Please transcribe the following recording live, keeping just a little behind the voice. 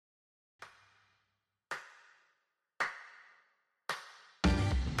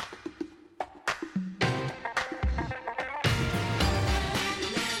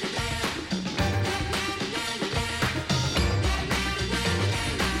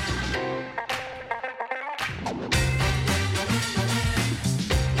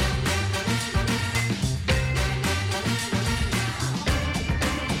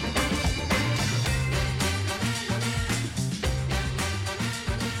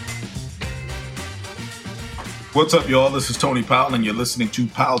What's up, y'all? This is Tony Powell, and you're listening to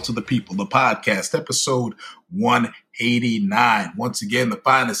Powell to the People, the podcast, episode 189. Once again, the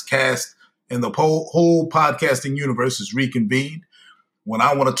finest cast in the whole podcasting universe is reconvened. When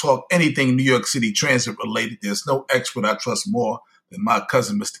I want to talk anything New York City transit related, there's no expert I trust more than my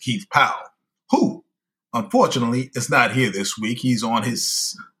cousin, Mr. Keith Powell, who, unfortunately, is not here this week. He's on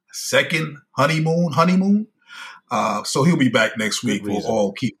his second honeymoon. So he'll be back next week for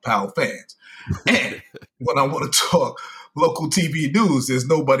all Keith Powell fans. And when I want to talk local TV news, there's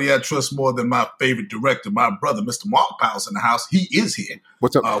nobody I trust more than my favorite director, my brother, Mr. Mark Powell's in the house. He is here.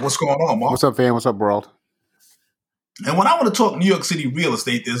 What's up? What's going on, Mark? What's up, fam? What's up, world? And when I want to talk New York City real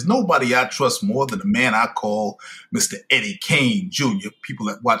estate, there's nobody I trust more than the man I call Mr. Eddie Kane Jr. People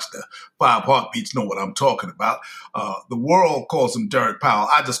that watch the Five Heartbeats know what I'm talking about. The world calls him Derek Powell.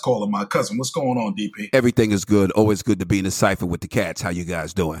 I just call him my cousin. What's going on, DP? Everything is good. Always good to be in the cipher with the cats. How you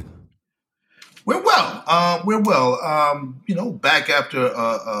guys doing? We're well. Back after,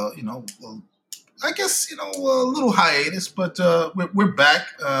 I guess, a little hiatus, but we're back,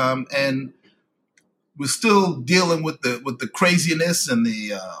 and we're still dealing with the craziness and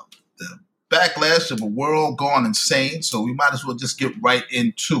the backlash of a world gone insane. So we might as well just get right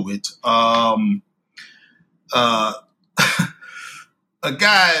into it. A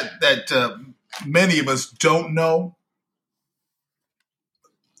guy that many of us don't know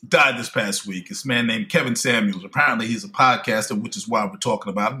died this past week. This man named Kevin Samuels. Apparently he's a podcaster, which is why we're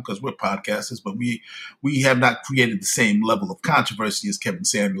talking about him, because we're podcasters, but we have not created the same level of controversy as Kevin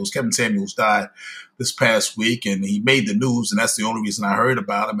Samuels. Kevin Samuels died this past week, and he made the news, and that's the only reason I heard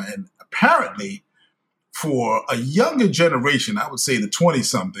about him. And apparently for a younger generation, I would say the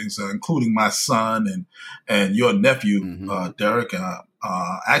 20-somethings, including my son and your nephew, Derek,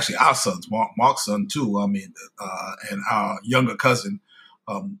 actually our sons, Mark's son too, and our younger cousin,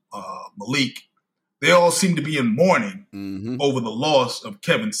 Malik, they all seem to be in mourning over the loss of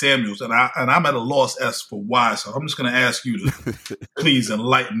Kevin Samuels, and I'm at a loss as for why. So I'm just going to ask you to please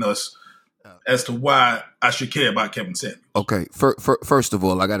enlighten us as to why I should care about Kevin Samuels. Okay, first of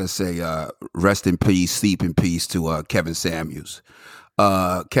all, I got to say, rest in peace, sleep in peace to Kevin Samuels.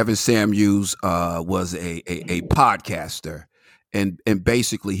 Kevin Samuels was a podcaster, and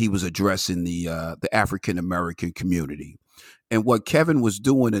basically he was addressing the African American community. And what Kevin was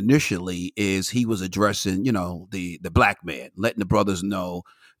doing initially is he was addressing, the black man, letting the brothers know,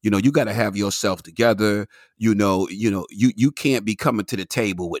 you got to have yourself together. You can't be coming to the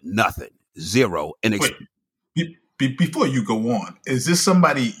table with nothing, zero. And before you go on, is this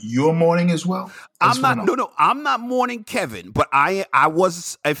somebody you're mourning as well? I'm not mourning Kevin, but I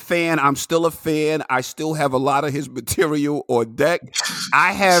was a fan. I'm still a fan. I still have a lot of his material on deck.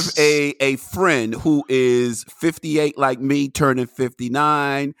 I have a friend who is 58 like me, turning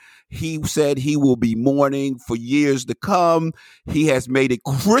 59. He said he will be mourning for years to come. He has made it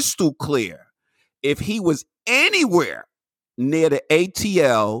crystal clear if he was anywhere near the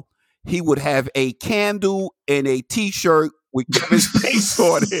ATL, he would have a candle and a T-shirt with Kevin's face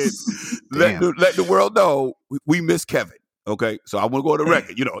on it. Let the world know we miss Kevin. Okay, so I want to go on the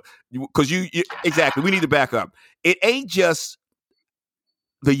record, because you exactly. We need to back up. It ain't just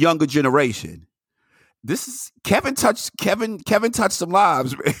the younger generation. This is Kevin touched some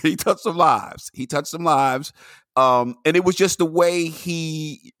lives. Man. He touched some lives. And it was just the way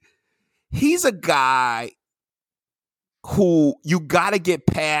he's a guy who you got to get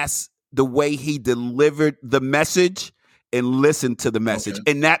past the way he delivered the message and listen to the message.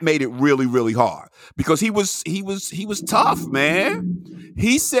 Okay. And that made it really, really hard because he was tough, man.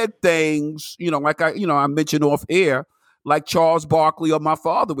 He said things, like I mentioned off air, like Charles Barkley or my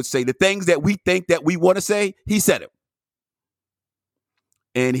father would say, the things that we think that we want to say, he said it.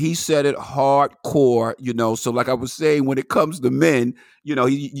 And he said it hardcore, So like I was saying, when it comes to men,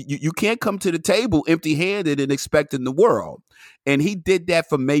 you can't come to the table empty-handed and expecting the world. And he did that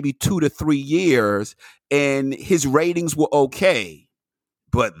for maybe 2 to 3 years, and his ratings were okay.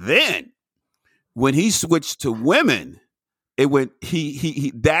 But then when he switched to women, it went.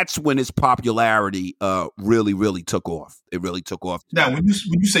 He. That's when his popularity really, really took off. It really took off. Now, when you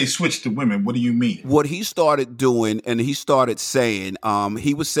say switch to women, what do you mean? What he started doing, and he started saying,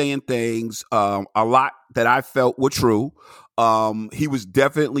 he was saying things a lot that I felt were true. He was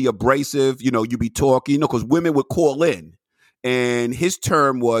definitely abrasive. You be talking, because women would call in, and his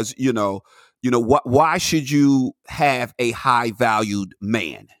term was, why should you have a high valued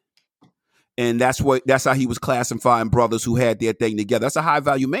man? And that's how he was classifying brothers who had their thing together. That's a high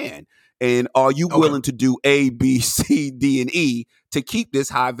value man. And are you willing to do A, B, C, D, and E to keep this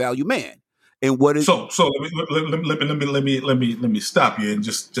high value man? And what is so? Let me stop you and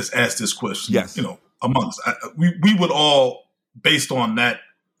just ask this question. Yes. amongst. We would all, based on that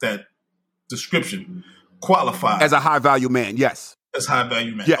description, qualify as a high value man. Yes, as high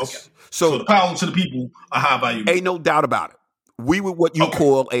value man. Yes. Okay. So the power to the people, a high value man. Ain't no doubt about it. We were what you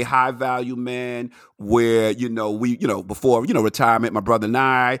call a high value man, where, before, retirement, my brother and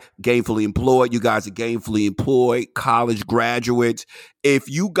I, gainfully employed. You guys are gainfully employed, college graduates. If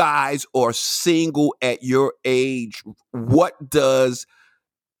you guys are single at your age, what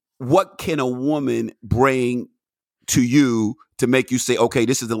can a woman bring to you to make you say, okay,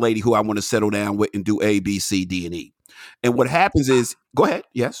 this is the lady who I want to settle down with and do A, B, C, D, and E? And what happens is, go ahead.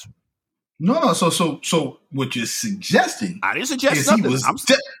 Yes. No. So what you're suggesting? I didn't suggest nothing.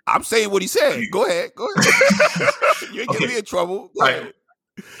 I'm saying what he said. Go ahead. You ain't getting me in trouble. Go ahead.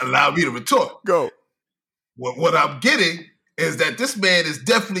 Allow me to retort. Go. What I'm getting is that this man is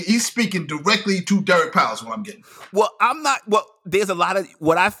he's speaking directly to Derek Powell. What I'm getting. Well, I'm not. Well, there's a lot of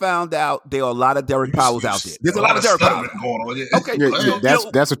what I found out. There are a lot of Derek Powells out there. There's a lot of Derek Powells going on. Okay,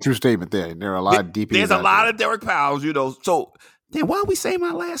 that's a true statement. There are a lot of DPs. There's a lot of Derek Powells. So. Then why are we saying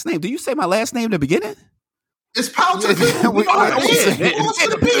my last name? Do you say my last name in the beginning? It's Powell to the people.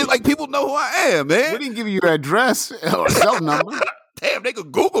 It's like people know who I am, man. We didn't give you your address or cell number. Damn, they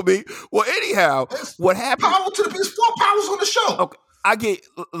could Google me. Well, anyhow, what happened? Powell to the people. 4 Powells on the show. Okay. I get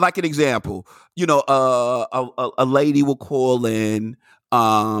like an example. A lady will call in,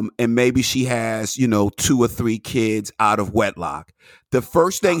 and maybe she has 2 or 3 kids out of wedlock. The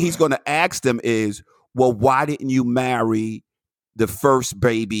first thing he's going to ask them is, well, why didn't you marry the first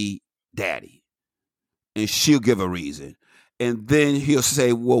baby daddy? And she'll give a reason. And then he'll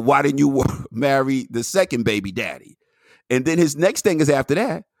say, well, why didn't you marry the second baby daddy? And then his next thing is after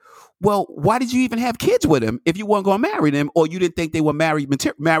that, well, why did you even have kids with him if you weren't going to marry them, or you didn't think they were marriage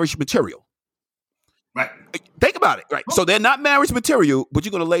material? Right. Think about it. Right. So they're not marriage material, but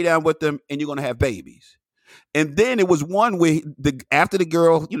you're going to lay down with them and you're going to have babies. And then it was one where after the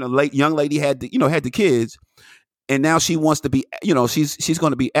girl, young lady had the kids, and now she wants to be, she's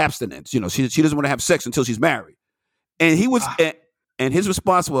going to be abstinent. She doesn't want to have sex until she's married. And he was, and his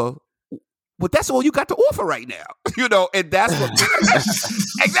response was, well, that's all you got to offer right now, and that's what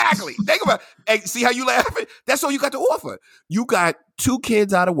exactly. Think about it. See how you laughing? That's all you got to offer. You got 2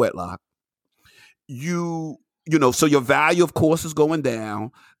 kids out of wedlock. So your value, of course, is going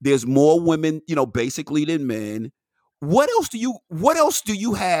down. There's more women, basically than men. What else do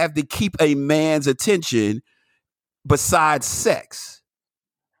you have to keep a man's attention besides sex?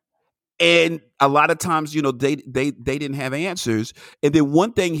 And a lot of times, they didn't have answers. And then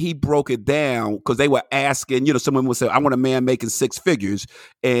one thing, he broke it down because they were asking, someone would say, I want a man making 6 figures.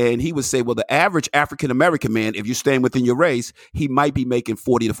 And he would say, well, the average African-American man, if you're staying within your race, he might be making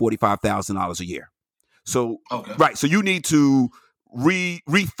 $40,000 to $45,000 a year. So, right. So you need to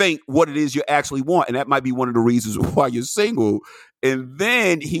rethink what it is you actually want. And that might be one of the reasons why you're single. And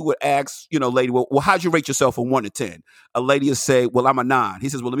then he would ask, lady, well, how'd you rate yourself from 1 to 10? A lady will say, well, I'm a 9. He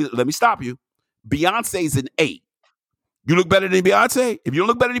says, well, let me stop you. Beyonce's an 8. You look better than Beyonce? If you don't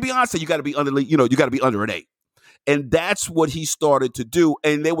look better than Beyonce, you got to be under an 8. And that's what he started to do.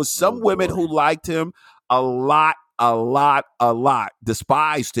 And there was some women who liked him a lot,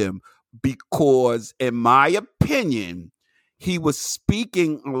 despised him, because in my opinion, he was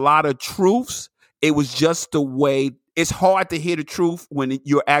speaking a lot of truths. It was just the way. It's hard to hear the truth when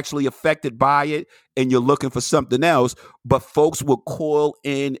you're actually affected by it and you're looking for something else. But folks would call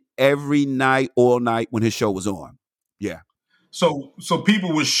in every night, all night when his show was on. Yeah. So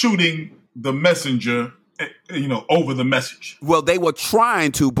people were shooting the messenger, over the message. Well, they were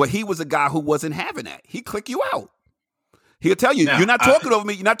trying to, but he was a guy who wasn't having that. He'd click you out. He'll tell you, you're not talking over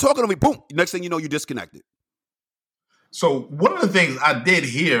me. You're not talking over me. Boom. Next thing you know, you're disconnected. So one of the things I did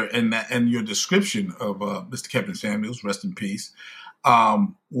hear in your description of Mr. Kevin Samuels, rest in peace,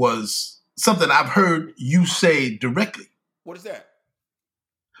 was something I've heard you say directly. What is that?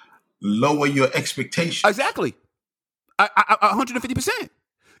 Lower your expectations. Exactly. 150%.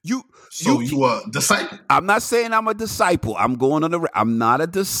 You are a disciple. I'm not saying I'm a disciple. I'm not a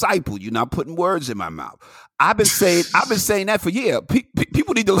disciple. You're not putting words in my mouth. I've been saying that for years.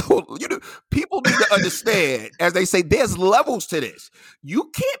 People need to, people need to understand, as they say, there's levels to this.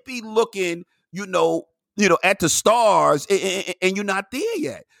 You can't be looking, at the stars and you're not there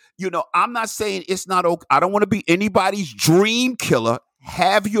yet. I'm not saying it's not okay. I don't want to be anybody's dream killer.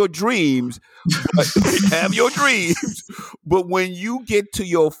 Have your dreams, but when you get to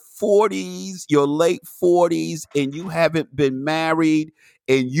your 40s, your late 40s, and you haven't been married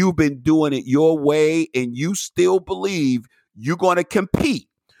and you've been doing it your way and you still believe you're going to compete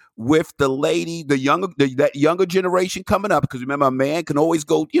with the lady, that younger generation coming up. Because remember, a man can always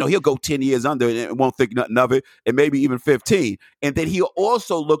go, he'll go 10 years under and won't think nothing of it, and maybe even 15. And then he'll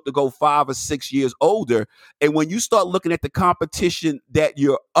also look to go 5 or 6 years older. And when you start looking at the competition that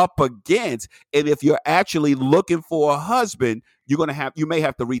you're up against, and if you're actually looking for a husband, you may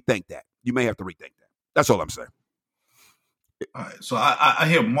have to rethink that. You may have to rethink that. That's all I'm saying. All right. So I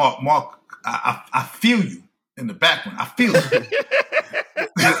hear Mark, I feel you in the background. I feel it.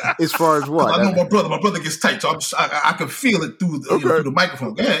 As far as what? I know my brother gets tight, so I can feel it through the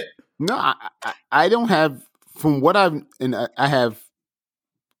microphone. Go ahead. No, I don't have, from what I have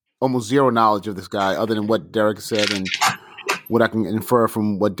almost zero knowledge of this guy other than what Derek said and what I can infer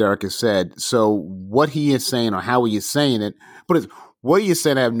from what Derek has said. So what he is saying or how he is saying it, but what he is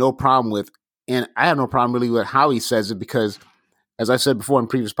saying I have no problem with, and I have no problem really with how he says it because, as I said before in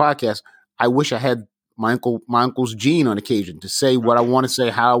previous podcasts, I wish I had my uncle's gene on occasion to say what I want to say,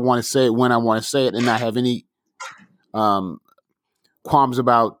 how I want to say it, when I want to say it, and not have any qualms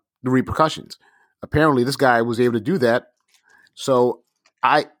about the repercussions. Apparently, this guy was able to do that. So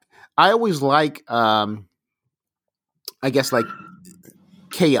I always like, I guess, like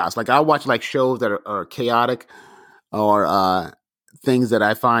chaos. Like I watch like shows that are chaotic or things that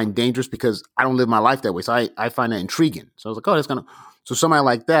I find dangerous because I don't live my life that way. So I find that intriguing. So I was like, so somebody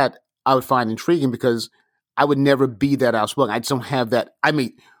like that I would find intriguing because I would never be that outspoken. I just don't have that. I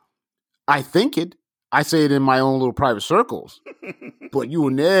mean, I think it. I say it in my own little private circles, but you will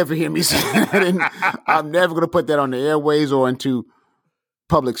never hear me say that. And I'm never going to put that on the airways or into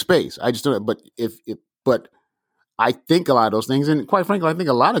public space. I just don't. But but I think a lot of those things, and quite frankly, I think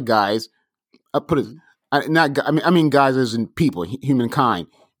a lot of guys guys as in people,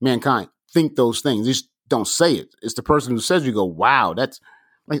 mankind, think those things. They just don't say it. It's the person who says, you go, wow, it's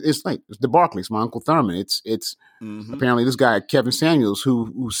the Barclays, my Uncle Thurman. It's apparently this guy, Kevin Samuels,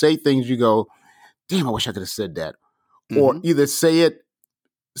 who say things you go, damn, I wish I could have said that. Or either say it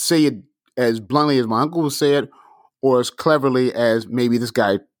as bluntly as my uncle would say it, or as cleverly as maybe this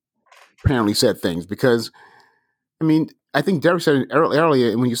guy apparently said things. Because, I mean, I think Derek said it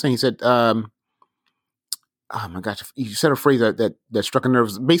earlier when you were saying, he said, oh my gosh, you said a phrase that struck a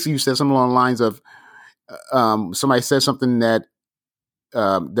nerve. Basically, you said something along the lines of somebody said something that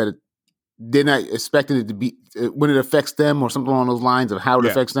they're not expecting it to be when it affects them or something along those lines of how it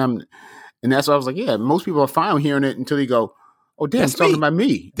affects them. And that's why I was like, yeah, most people are fine hearing it until they go, oh, damn, it's talking about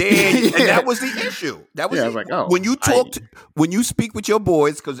me. And that was the issue. I was like, oh. When you speak with your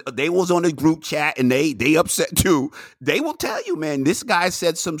boys, because they was on the group chat and they upset too, they will tell you, man, this guy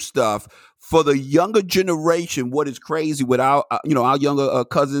said some stuff for the younger generation. What is crazy with our younger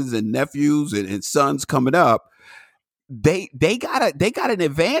cousins and nephews and sons coming up, they got an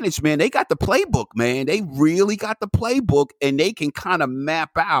advantage, man. They got the playbook, man. They really got the playbook, and they can kind of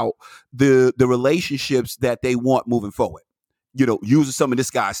map out the relationships that they want moving forward. Using some of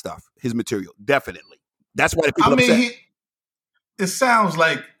this guy's stuff, his material, definitely. That's why the people upset. It sounds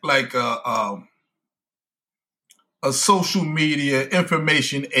like a social media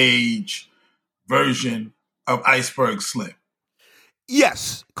information age version of Iceberg Slim.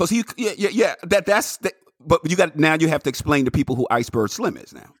 Yes, because but you have to explain to people who Iceberg Slim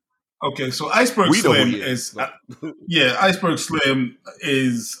is now. Okay, so Iceberg Slim is Iceberg Slim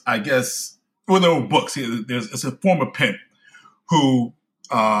is, I guess, there were books. It's a former pimp who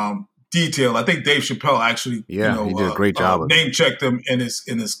detailed. I think Dave Chappelle actually, he did a great job. Name checked him in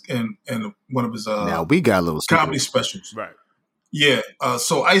one of his now we got a little comedy specials, right? Yeah.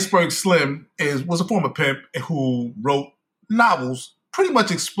 So Iceberg Slim was a former pimp who wrote novels, pretty much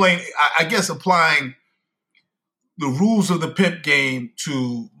explaining, I guess, applying the rules of the pimp game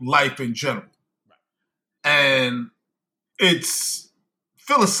to life in general. And it's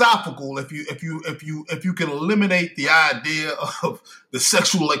philosophical if you can eliminate the idea of the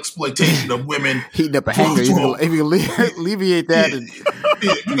sexual exploitation of women. Heating up a hanger, if you can alleviate that, you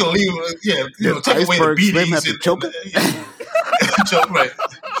can take away the beatings and choke, right.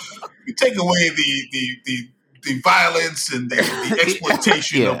 You take away the violence and the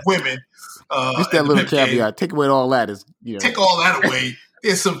exploitation of women. Just that little caveat. Take away all that take all that away.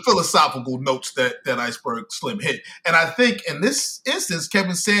 There's some philosophical notes that Iceberg Slim hit, and I think in this instance,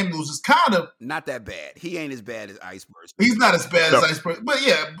 Kevin Samuels is kind of not that bad. He ain't as bad as Iceberg. He's not as bad as Iceberg, but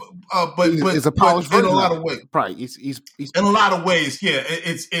it's a polished version in a lot of ways. Right, he's in a lot of ways. Yeah,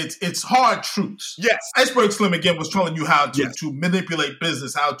 it's hard truths. Yes, Iceberg Slim again was telling you how to manipulate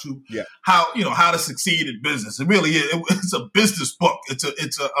business, how to succeed in business. It really is. It's a business book. It's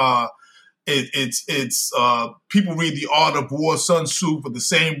people read The Art of War, Sun Tzu, for the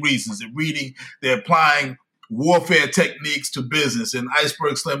same reasons. They're applying warfare techniques to business, and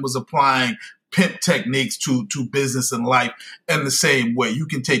Iceberg Slim was applying pimp techniques to business and life in the same way. You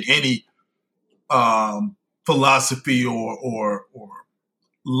can take any philosophy or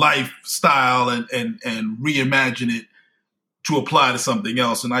lifestyle and reimagine it to apply to something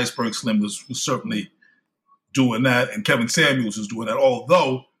else. And Iceberg Slim was certainly doing that, and Kevin Samuels is doing that.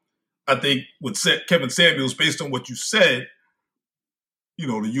 Although I think with Kevin Samuels, based on what you said,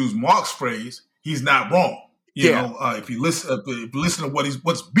 to use Mark's phrase, he's not wrong. You know, if you listen to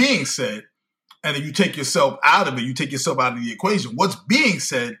what's being said, and if you take yourself out of it, you take yourself out of the equation. What's being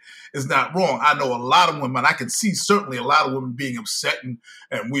said is not wrong. I know a lot of women. I can see certainly a lot of women being upset,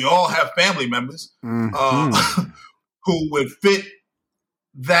 and we all have family members who would fit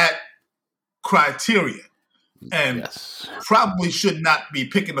that criteria, and probably should not be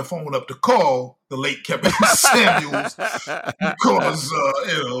picking the phone up to call the late Kevin Samuels because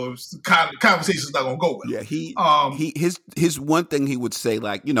the conversation's not gonna go well. Yeah, his one thing he would say,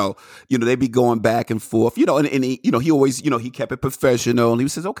 like, they be going back and forth, and he always, he kept it professional, and he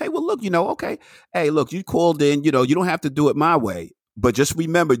says, okay, well, look, okay, hey, look, you called in, you don't have to do it my way. But just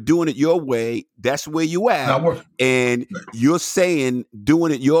remember, doing it your way, that's where you at. And you're saying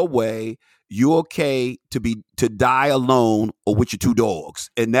doing it your way, you're okay to die alone or with your two dogs.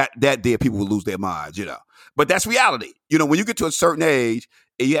 And that day people will lose their minds, But that's reality. When you get to a certain age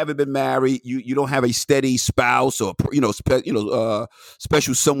and you haven't been married, you don't have a steady spouse or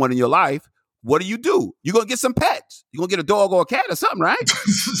special someone in your life. What do? You're going to get some pets. You're going to get a dog or a cat or something, right?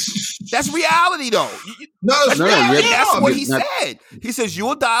 That's reality, though. That's what he said. He says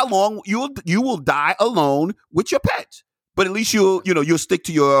you'll die alone. You will die alone with your pets, but at least you'll stick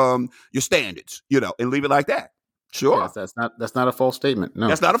to your standards, and leave it like that. Sure, yes, that's not a false statement. No,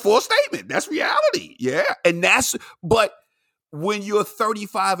 that's not a false statement. That's reality. Yeah, but when you're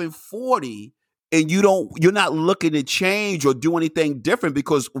 35 and 40. And you're not looking to change or do anything different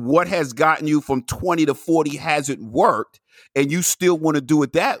because what has gotten you from 20 to 40 hasn't worked, and you still want to do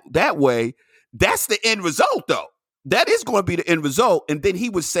it that way. That's the end result, though. That is going to be the end result. And then he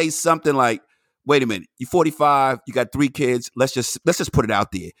would say something like, "Wait a minute, you're 45, you got 3 kids. Let's just put it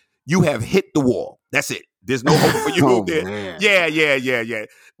out there. You have hit the wall. That's it. There's no hope for you." Man. Yeah.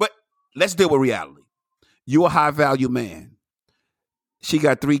 But let's deal with reality. You're a high value man. She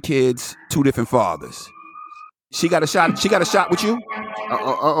got 3 kids, 2 different fathers. She got a shot. She got a shot with you.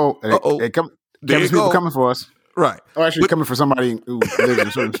 Hey, Kevin's people coming for us, right? Oh, actually, coming for somebody who lives in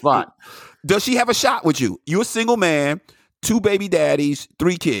a certain spot. Does she have a shot with you? You're a single man, 2 baby daddies,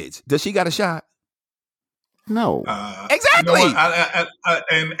 3 kids. Does she got a shot? No. Exactly.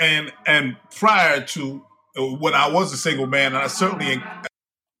 And prior to when I was a single man, and I certainly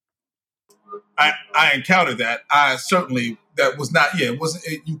I encountered that. That was not. Yeah, it wasn't.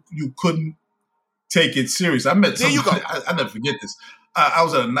 You couldn't take it serious. I met somebody. I never forget this. I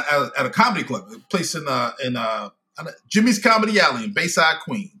was at a comedy club, a place in Jimmy's Comedy Alley in Bayside,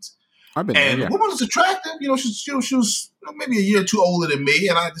 Queens. I've been and there. the woman was attractive. She was maybe a year or 2 older than me,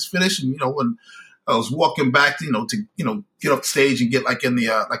 and I just finished. And when I was walking back, to get off the stage and get like in the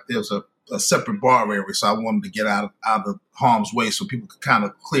there was a separate bar area, so I wanted to get out of harm's way so people could kind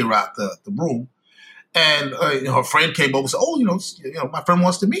of clear out the room. And her friend came over and said, "Oh, my friend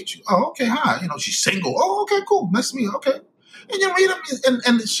wants to meet you." "Oh, okay, hi." She's single. "Oh, okay, cool. Nice to meet you." "Okay." And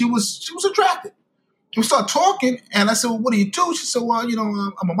and she was attracted. We started talking, and I said, "Well, what do you do?" She said, "Well,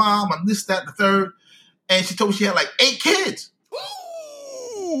 I'm a mom. I'm this, that, and the third." And she told me she had like 8 kids.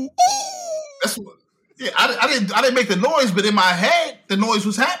 Ooh. That's what. Yeah, I didn't make the noise, but in my head, the noise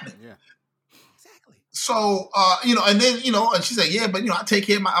was happening. Yeah. So, and then, and she said, "Yeah, but, I take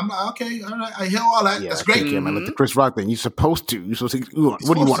care of I'm like, okay, all right, I hear all that. Yeah, that's great." Yeah, man, like the Chris Rock thing. You're supposed to. What do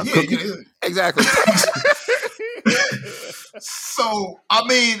you want, a cookie? Yeah. Exactly. So,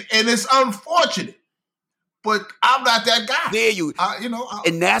 and it's unfortunate, but I'm not that guy. There you,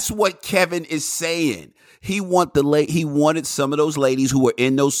 and that's what Kevin is saying. He wanted some of those ladies who were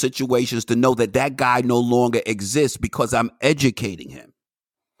in those situations to know that guy no longer exists because I'm educating him.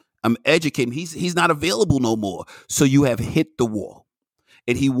 I'm educating him. He's not available no more. So you have hit the wall.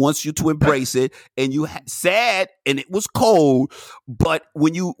 And he wants you to embrace it. And you sad and it was cold. But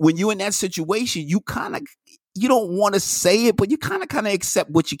when you're in that situation, you don't want to say it, but you kind of accept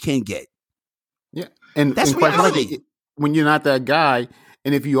what you can get. Yeah. And that's quite reality. frankly, when you're not that guy,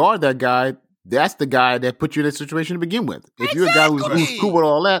 and if you are that guy, that's the guy that put you in that situation to begin with. If you're a guy who's cool with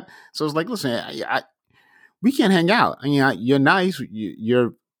all that, so it's like, listen, we can't hang out. You're nice,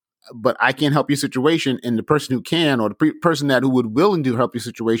 but I can't help your situation, and the person who can, or the person who would willing to help your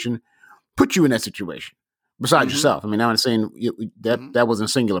situation, put you in that situation. Besides yourself, I'm not saying that wasn't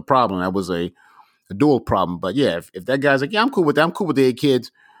a singular problem. That was a dual problem. But yeah, if that guy's like, yeah, I'm cool with that. I'm cool with the 8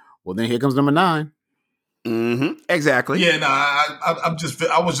 kids. Well, then here comes number 9. Mm-hmm. Exactly. Yeah, no,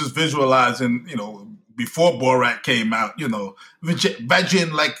 I was just visualizing, before Borat came out,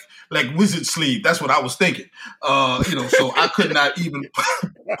 vagin like wizard sleeve. That's what I was thinking. So I could not even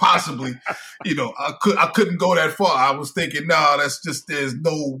possibly, I couldn't go that far. I was thinking, no, there's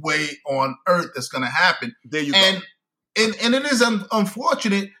no way on earth that's going to happen. There you go. And it is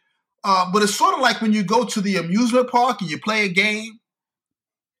unfortunate, but it's sort of like when you go to the amusement park and you play a game.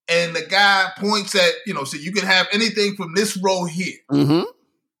 And the guy points at, so you can have anything from this row here. Mm-hmm.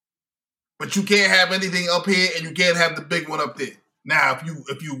 But you can't have anything up here and you can't have the big one up there. Now,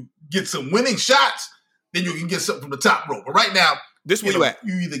 if you get some winning shots, then you can get something from the top row. But right now, this where you at.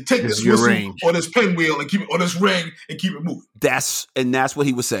 You either take this whistle range, or this pinwheel and keep it, or this ring and keep it moving. That's what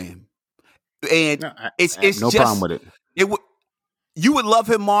he was saying. And it's no just, problem with it. You would love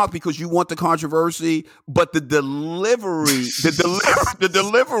him, Mark, because you want the controversy, but the delivery,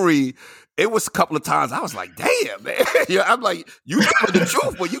 it was a couple of times I was like, damn, man. I'm like, you telling the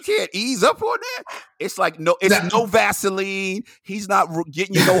truth, but you can't ease up on that. It's like, no Vaseline. He's not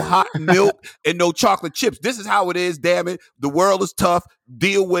getting you no hot milk and no chocolate chips. This is how it is, damn it. The world is tough.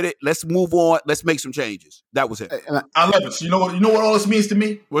 Deal with it. Let's move on. Let's make some changes. That was it. I love it. So you know what all this means to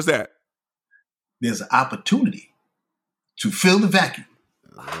me? What's that? There's an opportunity to fill the vacuum.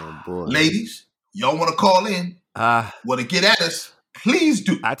 Oh, boy. Ladies, y'all want to call in, want to get at us, please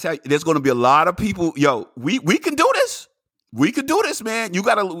do. I tell you, there's going to be a lot of people. Yo, we can do this. We can do this, man. You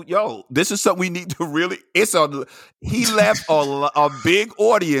got to, this is something we need to really, he left a big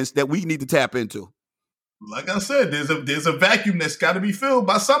audience that we need to tap into. Like I said, there's a vacuum that's got to be filled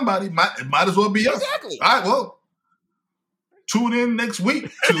by somebody. It might as well be us. Exactly. All right, well, tune in next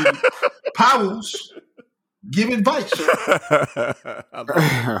week to Powell's Give Advice. I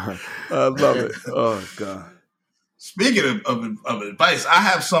love it. Oh God. Speaking of advice, I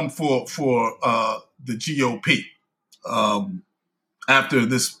have some for the GOP. After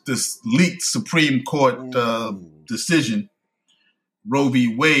this leaked Supreme Court decision, Roe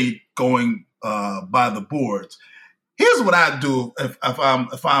v. Wade going by the boards. Here's what I do if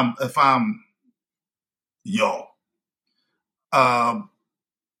I'm y'all.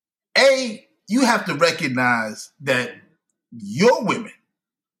 You have to recognize that your women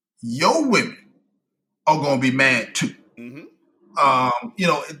are going to be mad too. Mm-hmm.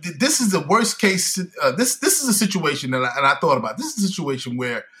 This is the worst case. This is a situation that I thought about. This is a situation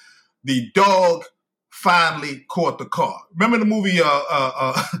where the dog finally caught the car. Remember the movie?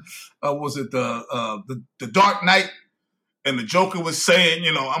 Was it the Dark Knight? And the Joker was saying,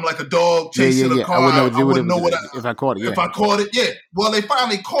 I'm like a dog chasing a car. I wouldn't know if I caught it. If I caught it, yeah. Well, they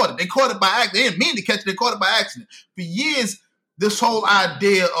finally caught it. They caught it by accident. They didn't mean to catch it. They caught it by accident. For years, this whole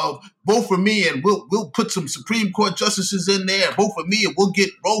idea of vote for me and we'll put some Supreme Court justices in there and vote for me and we'll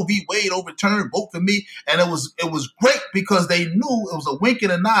get Roe v. Wade overturned. Vote for me, and it was great because they knew it was a wink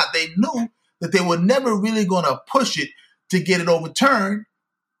and a nod. They knew that they were never really going to push it to get it overturned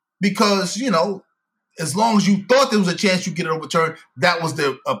because as long as you thought there was a chance you get it overturned, that was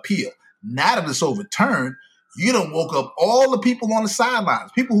the appeal. Now that it's overturned, you done woke up all the people on the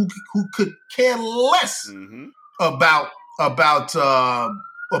sidelines, people who could care less about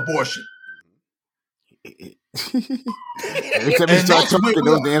abortion. Every time you start talking,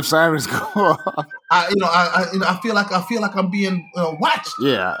 those damn sirens go off. I feel like I'm being watched.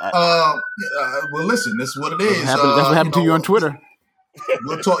 Yeah. Well, listen, this is what it is. That's what happened to you on Twitter.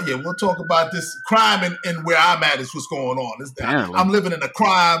 We'll talk about this crime and where I'm at is what's going on. I'm living in a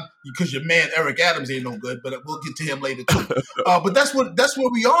crime because your man Eric Adams ain't no good, but we'll get to him later too. But that's where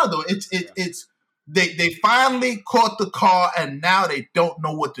we are though. It's they finally caught the car and now they don't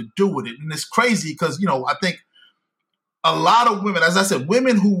know what to do with it, and it's crazy because I think a lot of women, as I said,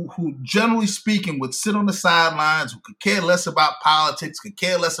 women who generally speaking would sit on the sidelines, who could care less about politics, could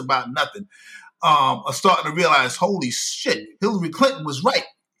care less about nothing. Are starting to realize, holy shit, Hillary Clinton was right.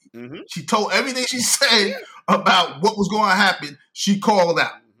 Mm-hmm. She told everything she said about what was going to happen. She called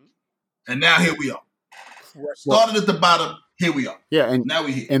out. And now here we are. Started at the bottom, here we are. Yeah, and now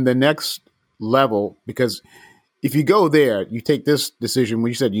we're here. And the next level, because if you go there, you take this decision, when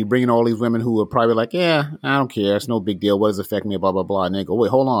you said you bring in all these women who are probably like, yeah, I don't care, it's no big deal, what does it affect me, blah, blah, blah. And they go,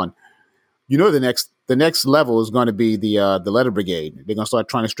 wait, hold on. The next level is going to be the letter brigade. They're going to start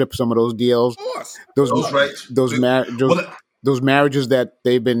trying to strip some of those deals. Of course. Those marriages that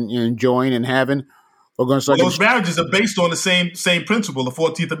they've been enjoying and having are going to start. Those marriages are based on the same principle, the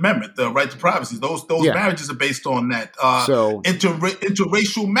 14th Amendment, the right to privacy. Those marriages are based on that.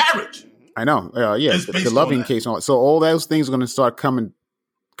 Interracial marriage. I know. The loving case. So all those things are going to start coming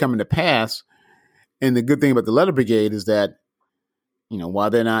to pass. And the good thing about the Letter Brigade is that, while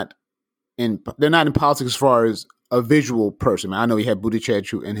they're not in politics as far as a visual person. I know he had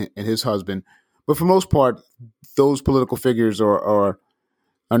Buttigieg and his husband, but for most part, those political figures are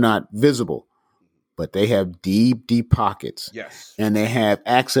not visible. But they have deep, deep pockets. Yes. And they have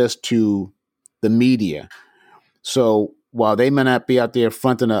access to the media. So while they may not be out there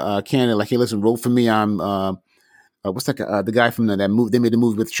fronting a candidate like, hey, listen, vote for me. I'm what's that guy, the guy from that movie? They made the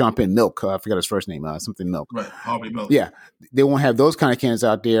movie with Sean Penn, Milk. I forgot his first name. Something Milk. Right, Harvey Milk. Yeah, they won't have those kind of candidates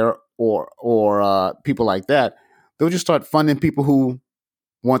out there or people like that. They'll just start funding people who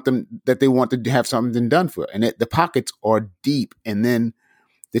want to have something done for it. And the pockets are deep. And then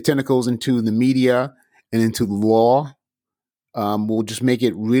the tentacles into the media and into the law will just make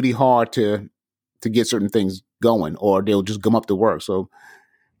it really hard to get certain things going, or they'll just gum up the work. So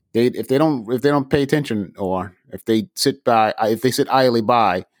if they don't pay attention, or if they sit idly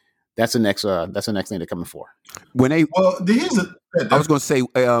by, that's the next thing they're coming for. I was going to say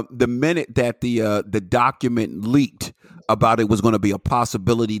the minute that the document leaked about it was going to be a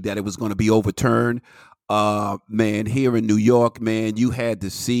possibility that it was going to be overturned. Man, here in New York, man, you had to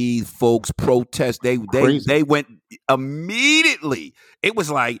see folks protest. They went immediately. It was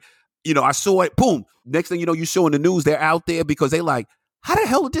like, I saw it. Boom. Next thing you know, you show in the news, they're out there because they like, how the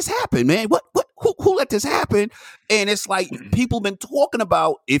hell did this happen, man? Who let this happen? And it's like people been talking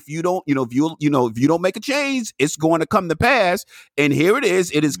about if you don't make a change, it's going to come to pass. And here it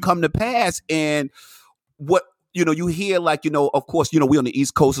is. It has come to pass. And what you hear, like, of course, we on the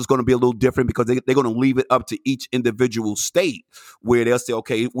East Coast is going to be a little different because they're going to leave it up to each individual state where they'll say,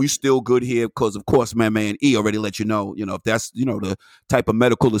 okay, we still good here because, of course, man, E already let you know, if that's, the type of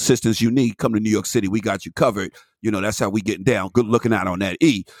medical assistance you need, come to New York City. We got you covered. That's how we getting down. Good looking out on that,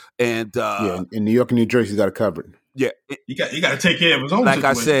 E. And in New York and New Jersey, he's got it covered. Yeah. You got to take care of his own Like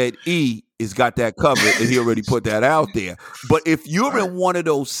situation. I said, E has got that covered, and he already put that out there. But if you're in one of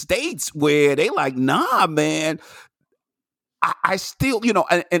those states where they like, nah, man, I still,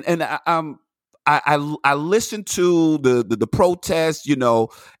 I listen to the protests,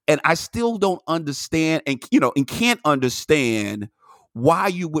 and I still don't understand and can't understand why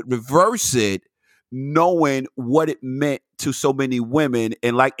you would reverse it, knowing what it meant to so many women.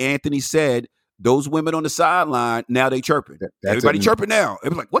 And like Anthony said, those women on the sideline, now they chirping. Everybody chirping now. It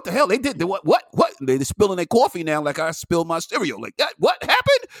was like, what the hell? They did what? They're spilling their coffee now like I spilled my cereal. Like, that, what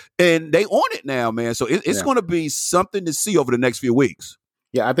happened? And they on it now, man. So it's going to be something to see over the next few weeks.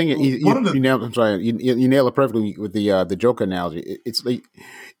 Yeah, I think you nailed. I'm sorry, you nailed it perfectly with the Joker analogy. It's like,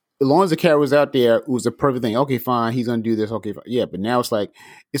 as long as the character was out there, it was the perfect thing. Okay, fine, he's gonna do this. Okay, fine. Yeah, but now it's like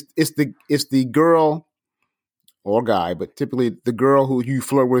it's the girl or guy, but typically the girl who you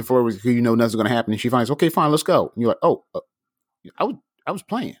flirt with, who nothing's going to happen, and she finds, okay, fine, let's go. And you're like, oh, I was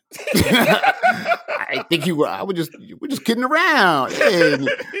playing. I think we're just kidding around. And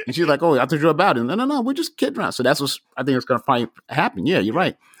she's like, oh, I told you about it. No, we're just kidding around. So that's what I think is going to probably happen. Yeah, you're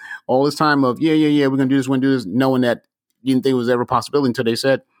right. All this time of, we're going to do this, knowing that you didn't think it was ever a possibility until they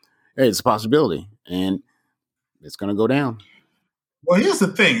said, hey, it's a possibility. And it's going to go down. Well, here's the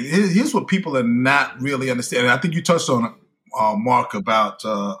thing. Here's what people are not really understanding. I think you touched on Mark, about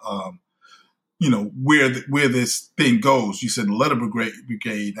where this thing goes. You said the Letter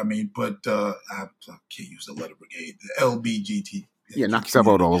Brigade. I mean, but I can't use the Letter Brigade. The LBGT. Yeah, knock yourself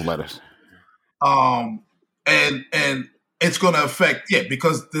out all those letters. And it's going to affect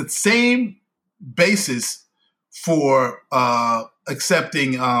because the same basis for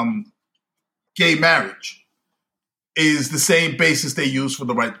accepting gay marriage is the same basis they use for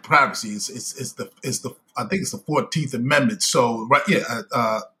the right to privacy. It's the I think it's the 14th Amendment. So right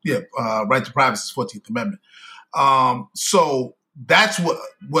to privacy is 14th Amendment. So that's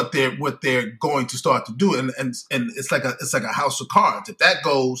what they're going to start to do, and it's like a house of cards. If that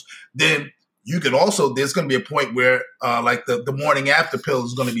goes, then you can also, there's going to be a point where like the morning after pill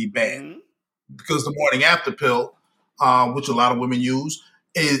is going to be banned, because the morning after pill, which a lot of women use,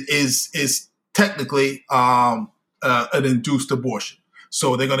 is technically an induced abortion.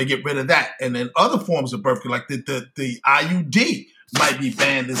 So they're going to get rid of that. And then other forms of birth, like the IUD might be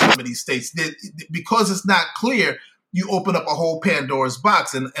banned in some of these states. Because it's not clear, you open up a whole Pandora's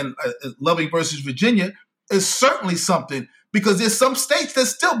box. And Loving versus Virginia is certainly something, because there's some states that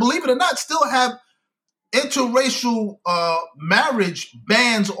still, believe it or not, still have interracial marriage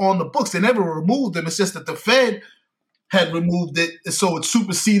bans on the books. They never removed them. It's just that the Fed had removed it, so it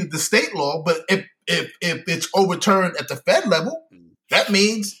superseded the state law. But if it's overturned at the Fed level, that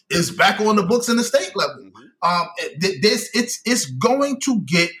means it's back on the books in the state level. It's going to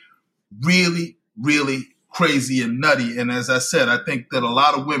get really, really crazy and nutty. And as I said, I think that a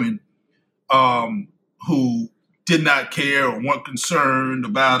lot of women who did not care or weren't concerned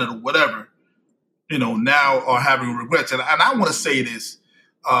about it or whatever, now are having regrets. And I want to say this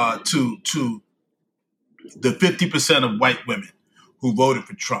to the 50% of white women who voted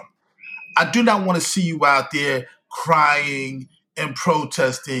for Trump. I do not want to see you out there crying and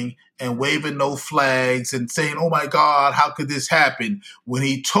protesting and waving no flags and saying, oh my God, how could this happen? When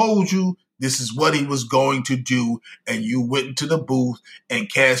he told you this is what he was going to do and you went into the booth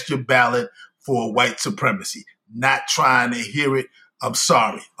and cast your ballot for white supremacy, not trying to hear it. I'm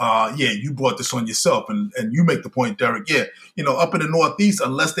sorry. You brought this on yourself. And you make the point, Derek. Yeah, up in the Northeast,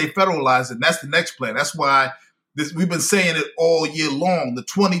 unless they federalize it, that's the next plan. That's why we've been saying it all year long. The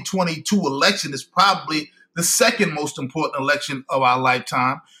 2022 election is probably the second most important election of our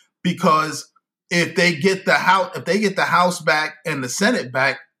lifetime, because if they get the House back and the Senate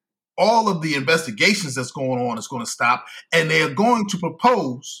back, all of the investigations that's going on is going to stop, and they are going to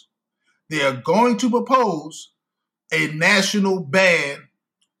propose a national ban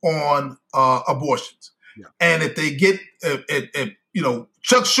on abortions. Yeah. And if they get,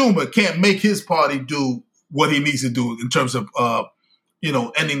 Chuck Schumer can't make his party do what he needs to do in terms of,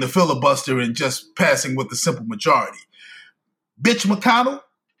 ending the filibuster and just passing with the simple majority. Bitch McConnell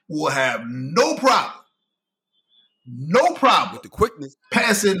will have no problem with the quickness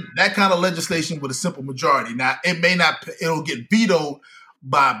passing that kind of legislation with a simple majority. Now, it'll get vetoed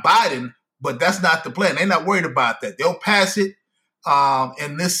by Biden, but that's not the plan. They're not worried about that. They'll pass it.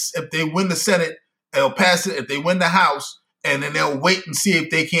 If they win the Senate, they'll pass it. If they win the House, and then they'll wait and see if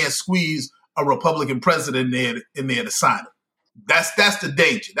they can't squeeze a Republican president in there to sign it. That's the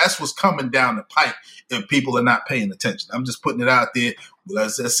danger. That's what's coming down the pipe if people are not paying attention. I'm just putting it out there.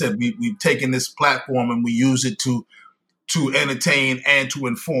 As I said, we've taken this platform and we use it to entertain and to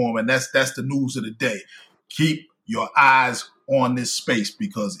inform, and that's the news of the day. Keep your eyes on this space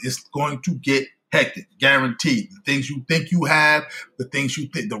because it's going to get hectic, guaranteed. The things you think you have,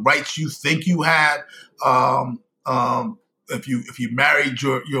 the rights you think you have. If you married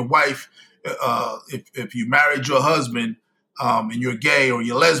your wife, if you married your husband, and you're gay or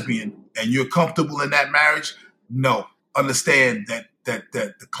you're lesbian and you're comfortable in that marriage, no, understand that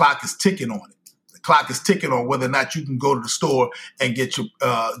the clock is ticking on it. The clock is ticking on whether or not you can go to the store and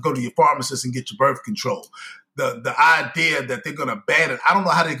go to your pharmacist and get your birth control. The idea that they're going to ban it, I don't know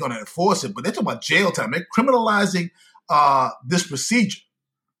how they're going to enforce it, but they're talking about jail time. They're criminalizing this procedure,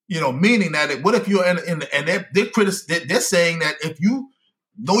 meaning that what if you're and they're saying that if you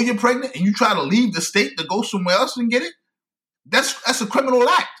know you're pregnant and you try to leave the state to go somewhere else and get it, that's a criminal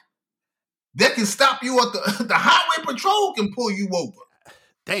act. They can stop you at the highway patrol can pull you over.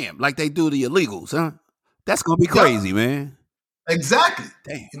 Damn, like they do the illegals, huh? That's gonna be crazy, man. Exactly.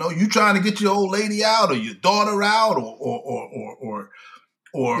 Damn. You trying to get your old lady out or your daughter out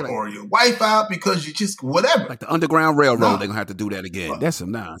or your wife out because you just whatever. Like the Underground Railroad, they're gonna have to do that again. That's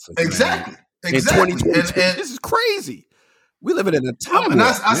some nonsense. Exactly. Man. Exactly. In 2022, and this is crazy. We living in a time. And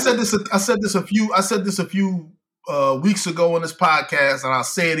I said this a few weeks ago on this podcast, and I'll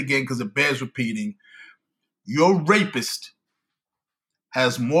say it again because it bears repeating. Your rapist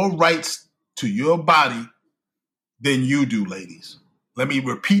has more rights to your body than you do, ladies. Let me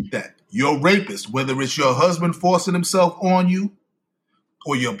repeat that. Your rapist, whether it's your husband forcing himself on you,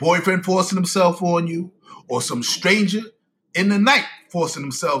 or your boyfriend forcing himself on you, or some stranger in the night forcing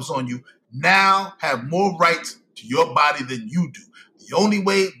themselves on you, now have more rights to your body than you do. The only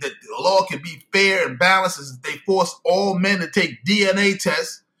way that the law can be fair and balanced is if they force all men to take DNA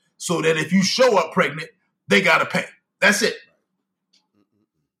tests so that if you show up pregnant, they got to pay. That's it.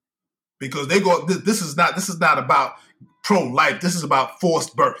 Because this is not about pro-life. This is about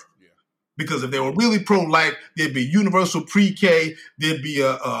forced birth. Yeah. Because if they were really pro-life, there'd be universal pre-K. There'd be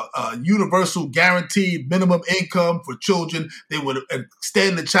a universal guaranteed minimum income for children. They would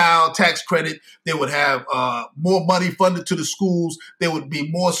extend the child tax credit. They would have more money funded to the schools. There would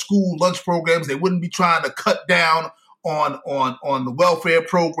be more school lunch programs. They wouldn't be trying to cut down on the welfare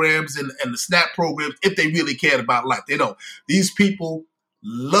programs and the SNAP programs if they really cared about life. They don't. These people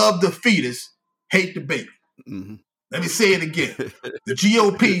love the fetus, hate the baby. Mm-hmm. Let me say it again. The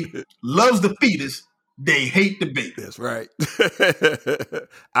GOP loves the fetus. They hate the baby. That's right.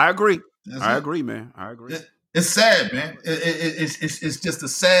 I agree. I agree, man. I agree. It's sad, man. It's just a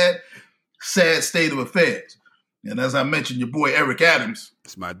sad state of affairs. And as I mentioned, your boy Eric Adams.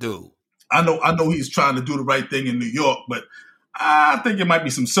 It's my dude. I know he's trying to do the right thing in New York, but I think there might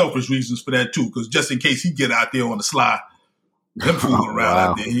be some selfish reasons for that too. Because just in case he get out there on the sly, him fooling around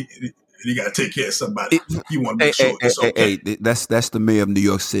out there. and you got to take care of somebody. You want to make sure it's okay. Hey, that's the mayor of New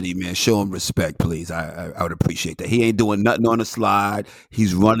York City, man. Show him respect, please. I would appreciate that. He ain't doing nothing on the slide.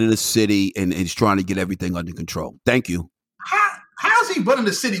 He's running the city, and he's trying to get everything under control. Thank you. How's he running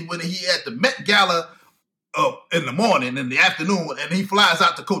the city when he at the Met Gala in the morning, in the afternoon, and he flies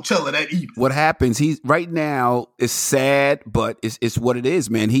out to Coachella that evening? What happens? He's right now. It's sad, but it's what it is,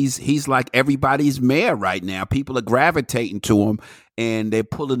 man. He's like everybody's mayor right now. People are gravitating to him, and they're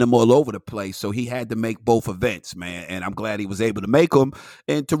pulling him all over the place. So he had to make both events, man. And I'm glad he was able to make them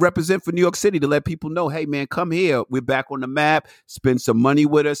and to represent for New York City, to let people know, hey, man, come here. We're back on the map. Spend some money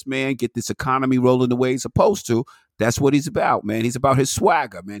with us, man. Get this economy rolling the way it's supposed to. That's what he's about, man. He's about his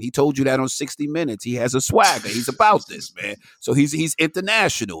swagger, man. He told you that on 60 Minutes. He has a swagger. He's about this, man. So he's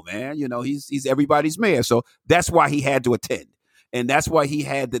international, man. You know, he's everybody's mayor. So that's why he had to attend. And that's why he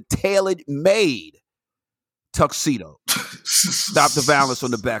had the tailored-made tuxedo. Stop the violence on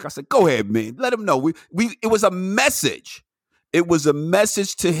the back. I said, go ahead, man. Let him know. It was a message. It was a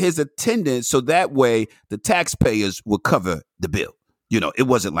message to his attendants, so that way the taxpayers would cover the bill. You know, it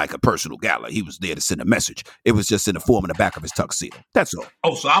wasn't like a personal gala. He was there to send a message. It was just in the form in the back of his tuxedo. That's all.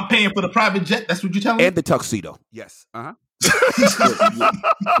 Oh, so I'm paying for the private jet? That's what you're telling me? And the tuxedo. Yes. Yeah,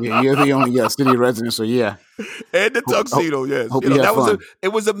 you're the only city resident, so yeah. And the tuxedo, yes. Hope you have fun.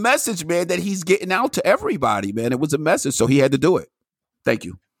 It was a message, man, that he's getting out to everybody, man. It was a message, so he had to do it. Thank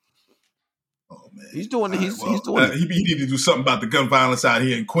you. Oh, man. He's doing it. He's doing it. He need to do something about the gun violence out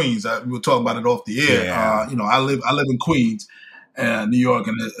here in Queens. We were talking about it off the air. Yeah. I live in Queens, New York,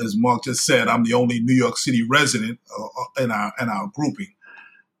 and as Mark just said, I'm the only New York City resident in our grouping,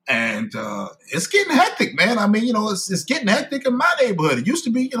 and it's getting hectic, man. I mean, it's getting hectic in my neighborhood. It used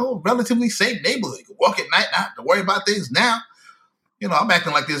to be, a relatively safe neighborhood. You could walk at night, not have to worry about things. Now, I'm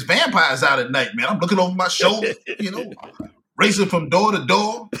acting like there's vampires out at night, man. I'm looking over my shoulder, racing from door to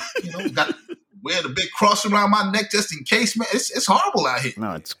door. Got wear the big cross around my neck just in case, man. It's horrible out here.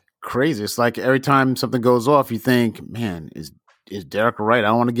 No, it's crazy. It's like every time something goes off, you think, man, is Derek right? I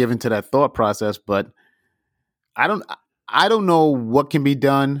don't want to give into that thought process, but I don't know what can be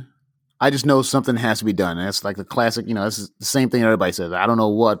done. I just know something has to be done. And it's like the classic, this is the same thing everybody says. I don't know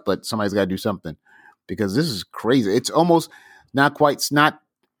what, but somebody's got to do something because this is crazy. It's almost it's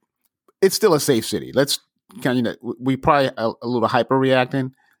still a safe city. Let's we probably a little hyper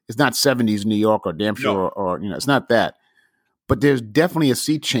reacting. It's not 70s New York or damn sure, or it's not that. But there's definitely a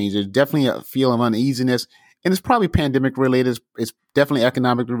sea change. There's definitely a feel of uneasiness. And it's probably pandemic related. It's definitely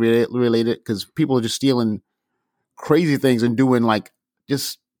economically related because people are just stealing crazy things and doing like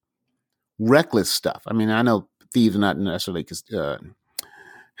just reckless stuff. I mean, I know thieves are not necessarily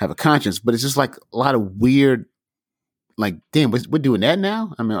have a conscience, but it's just like a lot of weird, like, damn, we're doing that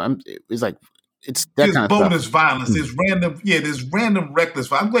now? I mean, it's like, it's that there's kind of bonus stuff. Violence. There's random reckless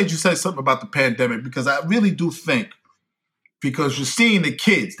violence. I'm glad you said something about the pandemic because I really do think because you're seeing the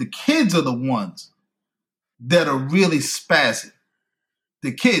kids are the ones that are really spazzing.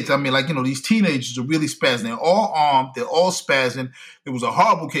 The kids, I mean, these teenagers are really spazzing. They're all armed. They're all spazzing. There was a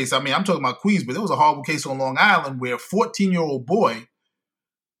horrible case. I mean, I'm talking about Queens, but there was a horrible case on Long Island where a 14-year-old boy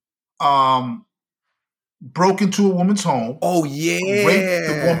broke into a woman's home. Oh, yeah.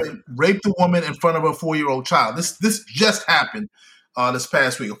 Raped the woman in front of her 4-year-old child. This just happened this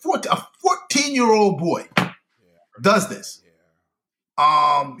past week. A 14-year-old boy does this.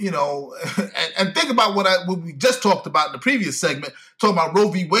 And think about what we just talked about in the previous segment, talking about Roe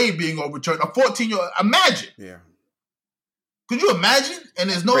v. Wade being overturned. A 14-year-old, imagine. Yeah. Could you imagine?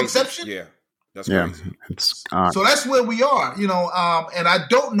 And there's no Crazy. exception? Yeah. That's crazy. So that's where we are, and I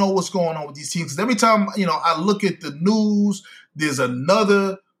don't know what's going on with these teams. Because every time, I look at the news, there's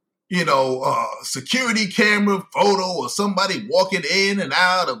another, security camera photo of somebody walking in and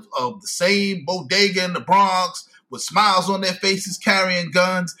out of the same bodega in the Bronx with smiles on their faces, carrying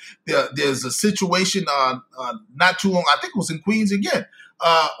guns. There's a situation not too long, I think it was in Queens again.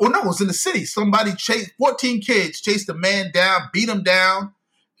 It was in the city. Somebody 14 kids chased a man down, beat him down,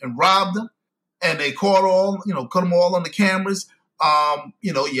 and robbed him. And they caught them all on the cameras.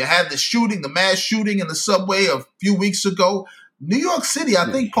 You had the mass shooting in the subway a few weeks ago. New York City,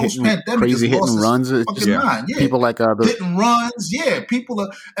 I think post-pandemic crazy hit and runs. Mind. Yeah. People like hit and runs. Yeah, people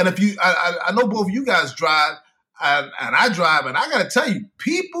are. And if you, I know both of you guys drive. And I drive, and I got to tell you,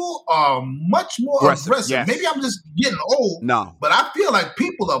 people are much more aggressive. Yes. Maybe I'm just getting old. No. But I feel like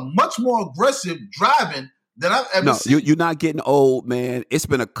people are much more aggressive driving than I've ever seen. No, you're not getting old, man. It's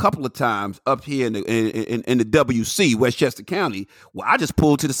been a couple of times up here in the WC, Westchester County, where I just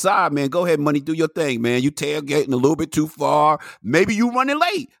pulled to the side, man. Go ahead, money, do your thing, man. You tailgating a little bit too far. Maybe you running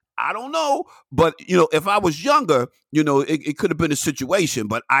late. I don't know. But, if I was younger, it could have been a situation.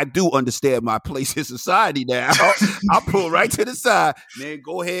 But I do understand my place in society now. I'll pull right to the side. Man,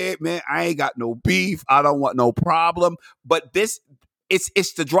 go ahead, man. I ain't got no beef. I don't want no problem. But it's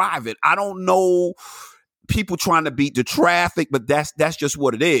the driving. I don't know people trying to beat the traffic, but that's just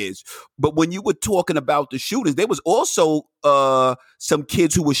what it is. But when you were talking about the shootings, there was also some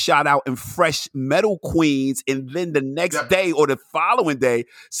kids who were shot out in Fresh Meadow, Queens, and then the next day or the following day,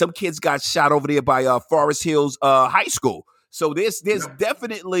 some kids got shot over there by Forest Hills High School. So there's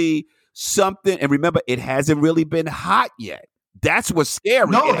definitely something. And remember, it hasn't really been hot yet. That's what's scary.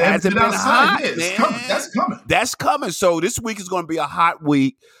 No, it hasn't been hot, man. That's coming. So this week is going to be a hot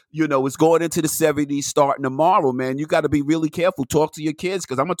week. It's going into the 70s starting tomorrow, man. You got to be really careful. Talk to your kids,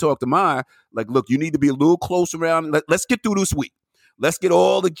 because I'm going to talk to mine. Like, look, you need to be a little close around. Let's get through this week. Let's get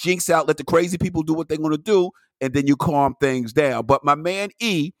all the jinx out. Let the crazy people do what they're going to do, and then you calm things down. But my man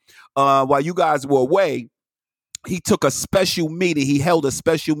E, while you guys were away, he took a special meeting. He held a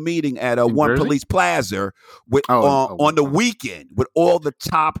special meeting at One Police Plaza on the weekend with all the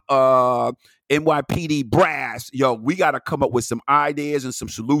top NYPD brass. Yo, we got to come up with some ideas and some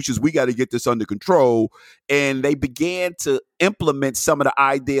solutions. We got to get this under control. And they began to implement some of the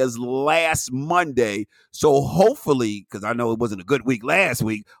ideas last Monday. So hopefully, because I know it wasn't a good week last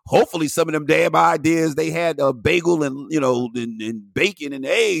week, hopefully some of them damn ideas they had a bagel and and bacon and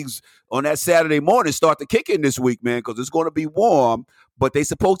eggs on that Saturday morning start to kick in this week, man, because it's going to be warm. But they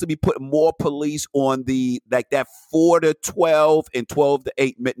supposed to be putting more police on that 4 to 12 and 12 to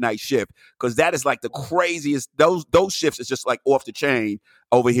 8 midnight shift, because that is like the craziest. Those shifts is just like off the chain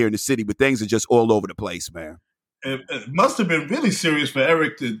over here in the city, but things are just all over the place, man. It must have been really serious for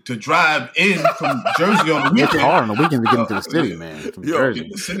Eric to drive in from Jersey on the weekend. It's hard on the weekend to get into the city, man. From Jersey.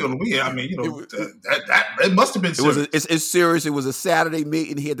 The city on the weekend. I mean, it must have been serious. It's serious. It was a Saturday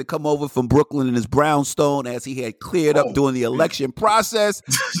meeting. He had to come over from Brooklyn in his brownstone as he had cleared up during the election process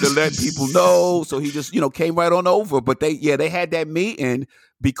to let people know. So he just, came right on over. But they had that meeting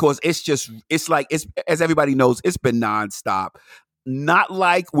because it's as everybody knows, it's been nonstop. Not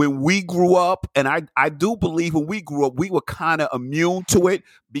like when we grew up, and I do believe when we grew up, we were kind of immune to it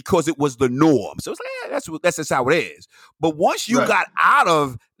because it was the norm. So it's like, that's just how it is. But once you got out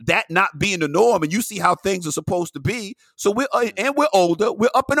of that not being the norm, and you see how things are supposed to be, so we're older, we're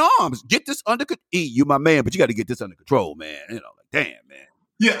up in arms. Get this under control. You my man, but you got to get this under control, man. Damn, man.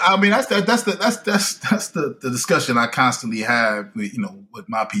 Yeah, I mean that's the discussion I constantly have with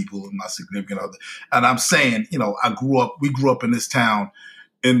my people and my significant other. And I'm saying, we grew up in this town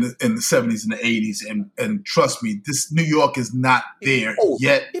in the 70s and the 80s, and trust me, this New York is not there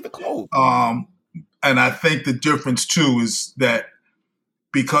yet. And I think the difference too is that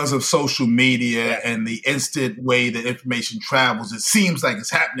because of social media and the instant way that information travels, it seems like it's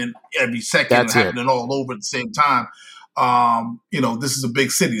happening every second, happening all over at the same time. This is a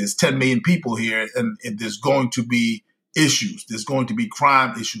big city. There's 10 million people here, and there's going to be issues. There's going to be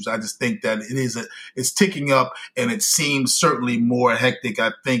crime issues. I just think that it's ticking up, and it seems certainly more hectic.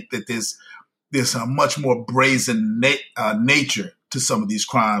 I think that there's a much more brazen nature to some of these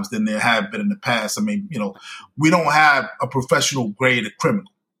crimes than there have been in the past. I mean, we don't have a professional grade of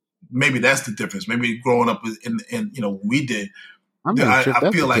criminal. Maybe that's the difference. Maybe growing up in we did.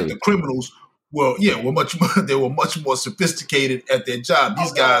 I feel like the criminals. Well, they were much more sophisticated at their job.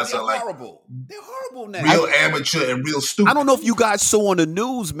 These guys are like horrible. They're horrible now. Real amateur and real stupid. I don't know if you guys saw on the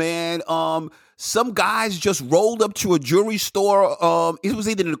news, man. Some guys just rolled up to a jewelry store. It was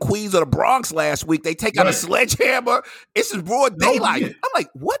either in the Queens or the Bronx last week. They take out a sledgehammer. It's in broad daylight. I'm like,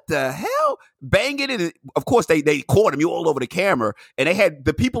 what the hell? Banging it. And of course, they caught him. You all over the camera. And they had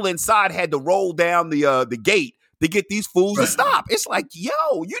the people inside had to roll down the gate to get these fools to stop. It's like,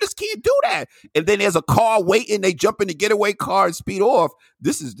 yo, you just can't do that. And then there's a car waiting. They jump in the getaway car and speed off.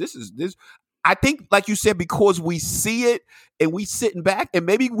 This. I think, like you said, because we see it and we sitting back, and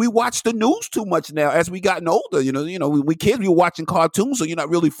maybe we watch the news too much now as we gotten older. We kids, we were watching cartoons, so you're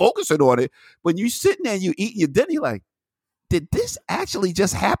not really focusing on it. When you sitting there and you eating your dinner, you're like, did this actually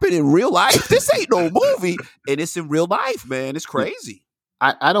just happen in real life? This ain't no movie, and it's in real life, man. It's crazy.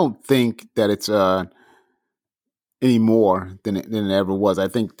 I don't think that it's any more than it ever was. I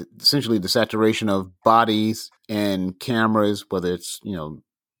think essentially the saturation of bodies and cameras, whether it's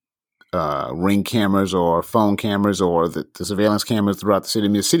Ring cameras or phone cameras or the surveillance cameras throughout the city. I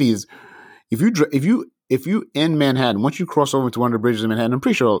mean, the city is, if you in Manhattan, once you cross over into one of the bridges in Manhattan, I'm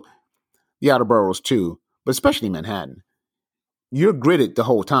pretty sure the outer boroughs too, but especially Manhattan, you're gridded the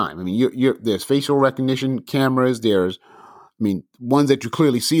whole time. I mean, there's facial recognition cameras. There's, ones that you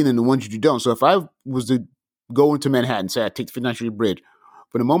clearly see and then the ones that you don't. So if I was to go into Manhattan, say I take the Fifth Street Bridge,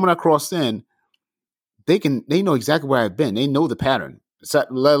 From the moment I crossed in, they know exactly where I've been. They know the pattern. So,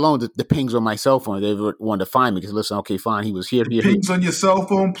 let alone the pings on my cell phone. They wanted to find me because listen, okay, fine, he was here. Pings on your cell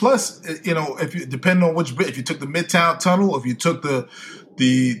phone. Plus, if you depending on which bridge, if you took the Midtown Tunnel, if you took the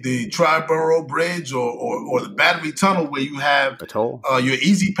Triborough Bridge or the Battery Tunnel, where you have a toll, your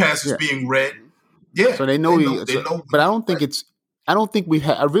Easy Pass is being read. Yeah, so they know. But I don't think it's. I don't think we've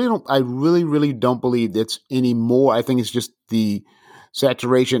had. I really don't believe it's anymore. I think it's just the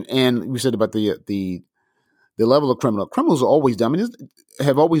saturation, and we said about the level of criminals are always dumb.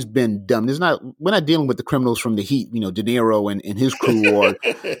 Have always been dumb. We're not dealing with the criminals from the Heat, De Niro and his crew, or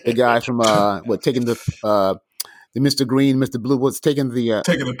the guys from taking the Mr. Green, Mr. Blue, taking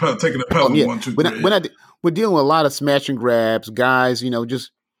the Pelham, yeah. 1, 2, 3. We're dealing with a lot of smash and grabs, guys.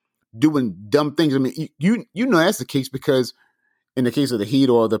 Just doing dumb things. I mean, you know that's the case because in the case of the Heat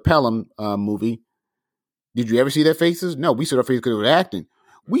or the Pelham movie, did you ever see their faces? No, we saw their faces because they were acting.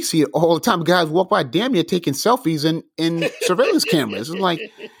 We see it all the time. Guys walk by damn near taking selfies in surveillance cameras. It's like,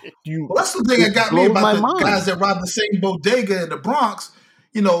 that's the thing that got me about the guys that robbed the same bodega in the Bronx.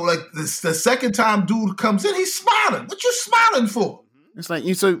 Like the second time dude comes in, he's smiling. What you smiling for? It's like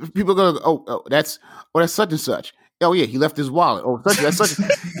so people go, oh, that's such and such. Oh yeah, he left his wallet. Oh, that's such.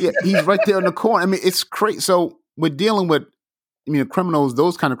 Yeah, he's right there in the corner. I mean, it's crazy. So we're dealing with, criminals.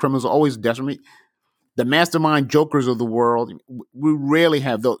 Those kind of criminals are always desperate. The mastermind jokers of the world. We rarely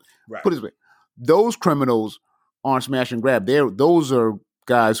have those. Right. Put it this way, those criminals aren't smash and grab. Those are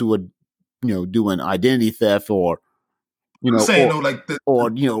guys who are, doing identity theft or, invading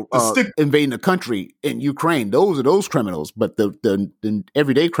the country in Ukraine. Those are those criminals. But the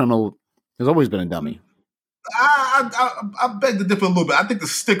everyday criminal has always been a dummy. I beg to differ a little bit. I think the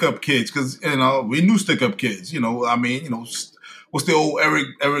stick-up kids, because we knew stick-up kids. What's the old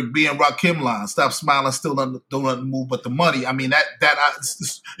Eric B and Rakim line? Stop smiling, still don't nothing move but the money. I mean that I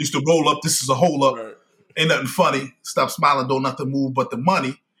used to roll up. This is a hole up. Right. Ain't nothing funny. Stop smiling, don't nothing move but the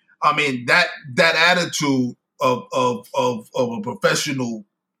money. I mean that attitude of a professional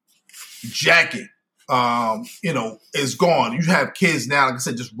jacking, is gone. You have kids now, like I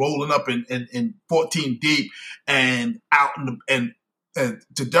said, just rolling up in 14 deep and out and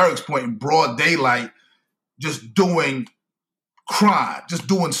to Derek's point, in broad daylight, just doing crime, just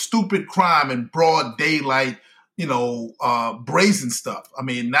doing stupid crime in broad daylight, brazen stuff. I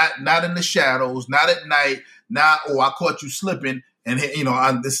mean, not in the shadows, not at night, not, I caught you slipping and,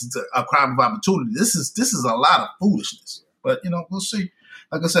 this is a crime of opportunity. This is a lot of foolishness, but, we'll see.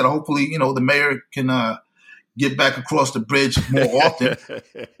 Like I said, hopefully, the mayor can get back across the bridge more often.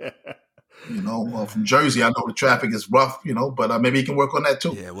 From Jersey, I know the traffic is rough, but maybe he can work on that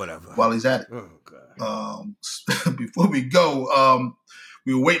too. Yeah, whatever. While he's at it. Oh, God. Before we go,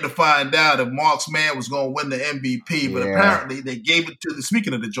 we were waiting to find out if Mark's man was going to win the MVP, but apparently they gave it to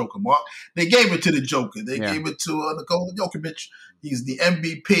speaking of the Joker, Mark, they gave it to the Joker. They gave it to Nikola Jokic. He's the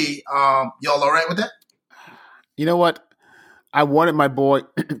MVP. Y'all all right with that? You know what? I wanted my boy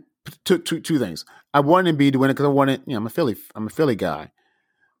two things. I wanted Embiid to win it because I wanted, I'm a Philly guy.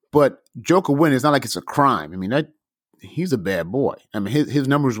 But Joker winning, it's not like it's a crime. I mean, he's a bad boy. I mean, his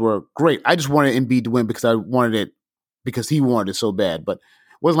numbers were great. I just wanted Embiid to win because I wanted it because he wanted it so bad. But it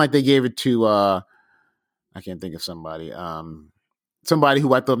wasn't like they gave it to I can't think of somebody. Somebody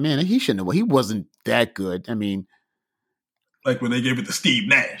who I thought, man, he shouldn't have won. He wasn't that good. I mean, like when they gave it to Steve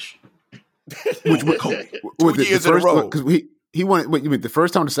Nash, which was Kobe. 2 years in a row because he won. Wait, you mean the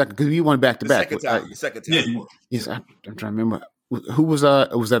first time or the second? Because he won back to back. The second time. Yeah, he won. Yes, I'm trying to remember. Who was that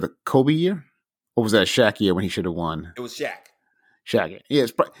the Kobe year? Or was that Shaq year when he should have won? It was Shaq. Shaq.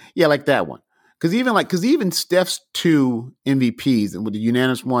 Yeah, like that one. Because even Steph's 2 MVPs and with the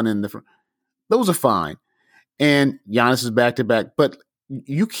unanimous one and those are fine. And Giannis is back to back, but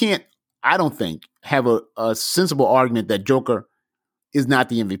you can't. I don't think have a sensible argument that Joker is not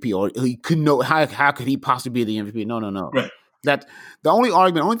the MVP or he could know how could he possibly be the MVP? No. Right. That the only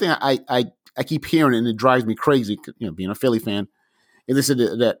thing I keep hearing and it drives me crazy. Being a Philly fan. And they said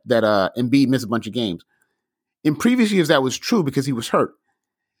that Embiid missed a bunch of games. In previous years, that was true because he was hurt.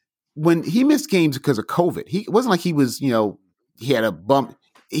 When he missed games because of COVID, it wasn't like he was, he had a bump.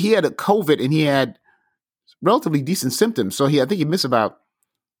 He had a COVID and he had relatively decent symptoms. So I think he missed about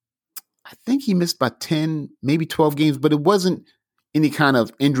 10, maybe 12 games, but it wasn't any kind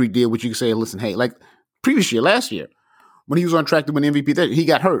of injury deal, which you could say, listen, hey, like previous year, last year, when he was on track to win MVP, he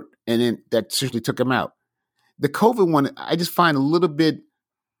got hurt and then that seriously took him out. The COVID one, I just find a little bit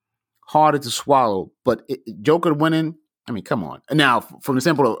harder to swallow. But Joker winning, I mean, come on. Now, from the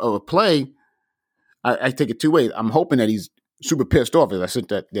sample of a play, I take it 2 ways. I'm hoping that he's super pissed off. As I sent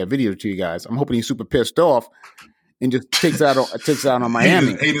that video to you guys, I'm hoping he's super pissed off and just takes it out on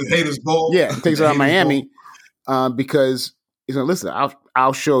Miami. Haters ball. Yeah, takes it out on Miami because he's like, listen,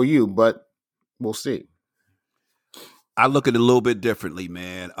 I'll show you, but we'll see. I look at it a little bit differently,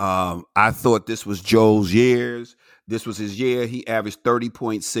 man. I thought this was Joel's years. This was his year. He averaged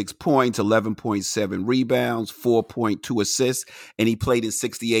 30.6 points, 11.7 rebounds, 4.2 assists, and he played in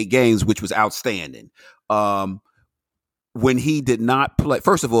 68 games, which was outstanding. When he did not play,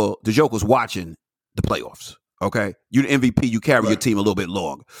 first of all, the joke was watching the playoffs. Okay, you're the MVP. You carry your team a little bit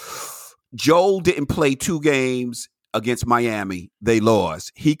long. Joel didn't play 2 games against Miami. They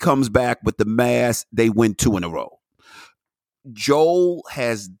lost. He comes back with the mass. They win 2 in a row. Joel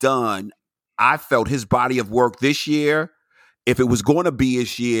has done, I felt, his body of work this year. If it was going to be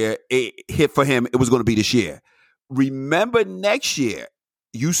his year, it hit for him, it was going to be this year. Remember, next year,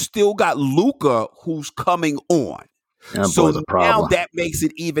 you still got Luka who's coming on. That so now that makes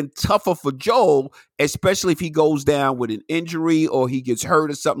it even tougher for Joel, especially if he goes down with an injury or he gets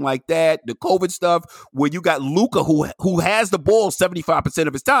hurt or something like that. The COVID stuff, where you got Luka who has the ball 75%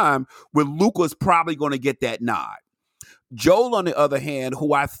 of his time, where Luka's probably going to get that nod. Joel, on the other hand,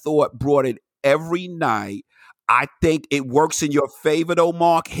 who I thought brought it every night, I think it works in your favor, though,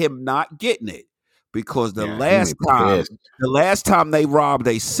 Mark, him not getting it. Because the last time they robbed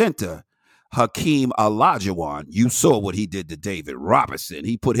a center, Hakeem Olajuwon, you saw what he did to David Robinson.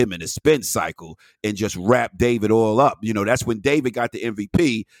 He put him in a spin cycle and just wrapped David all up. You know, that's when David got the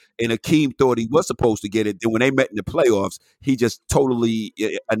MVP and Hakeem thought he was supposed to get it. And when they met in the playoffs, he just totally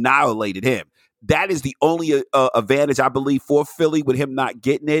annihilated him. That is the only advantage, I believe, for Philly with him not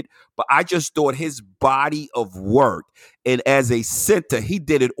getting it. But I just thought his body of work, and as a center, he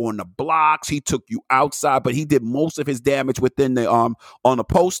did it on the blocks. He took you outside, but he did most of his damage within the on the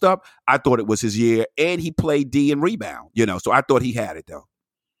post up. I thought it was his year, and he played D and rebound. You know, so I thought he had it though.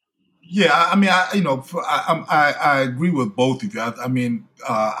 Yeah, I mean, I agree with both of you.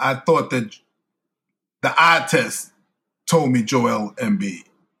 I thought that the eye test told me Joel Embiid.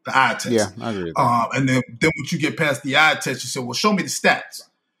 The eye test. Yeah, I agree with that. And then once you get past the eye test, you say, well, show me the stats.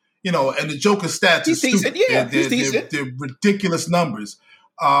 You know, and the Joker stats are stupid. Yeah, they're ridiculous numbers.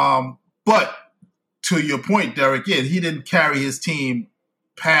 But to your point, Derek, yeah, he didn't carry his team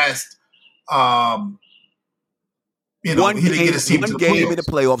past, he didn't get his team to the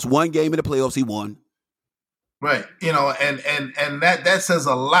playoffs. One game in the playoffs, he won. Right, you know, and that says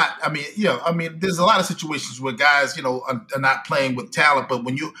a lot. I mean, there's a lot of situations where guys, are not playing with talent, but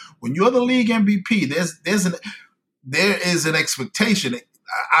when you're the league MVP, there is an expectation.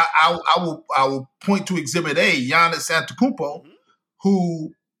 I will point to Exhibit A, Giannis Antetokounmpo,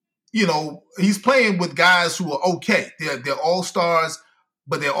 who, he's playing with guys who are okay. They're all stars,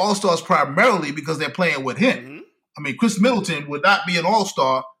 but they're all stars primarily because they're playing with him. Mm-hmm. I mean, Chris Middleton would not be an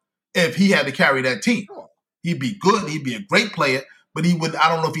all-star if he had to carry that team. He'd be good. He'd be a great player, but I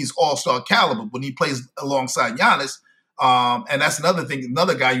don't know if he's all-star caliber when he plays alongside Giannis. And that's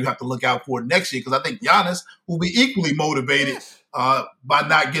another guy you have to look out for next year, because I think Giannis will be equally motivated by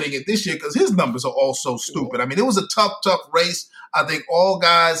not getting it this year, because his numbers are all so stupid. I mean, it was a tough race. I think all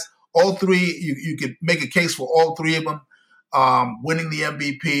three, you could make a case for all three of them winning the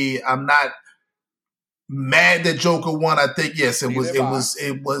MVP. I'm not mad that Joker won. I think, yes, it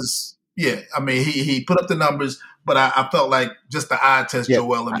was. Yeah, I mean, he put up the numbers, but I felt like just the eye test,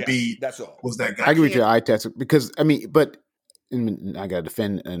 Joel Embiid was that guy. I agree with your eye test because, I got to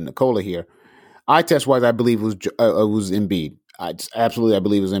defend Nikola here. Eye test wise, I believe was Embiid. I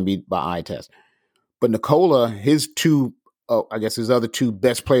believe it was Embiid by eye test. But Nikola, his other two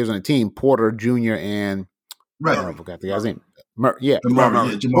best players on the team, Porter Jr. and I forgot the guy's name. Murray.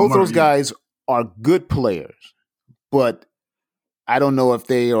 Both those guys are good players, but I don't know if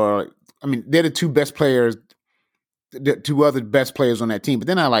they are. I mean, they're the two best players, the two other best players on that team. But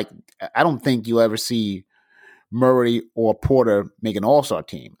then I don't think you'll ever see Murray or Porter make an all-star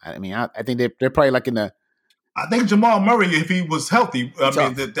team. I mean, I think they're probably like in the. I think Jamal Murray, if he was healthy, that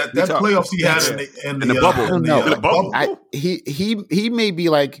playoffs he had in the bubble. I don't know. He may be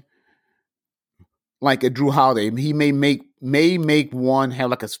like a Drew Holiday. He may make one have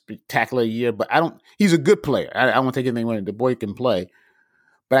like a spectacular year, but he's a good player. I don't want to take anything away. The boy can play.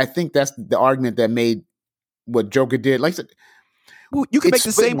 But I think that's the argument that made what Joker did. Like I said, well, you can make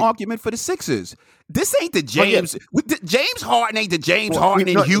the same argument for the Sixers. This ain't the James. James Harden ain't the James Harden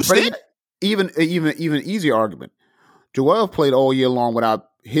in Houston. Even easier argument. Joel played all year long without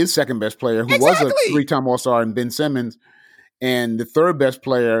his second best player, who was a 3-time All-Star, and Ben Simmons, and the third best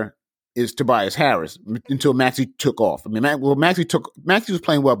player is Tobias Harris until Maxey took off. I mean, Maxey was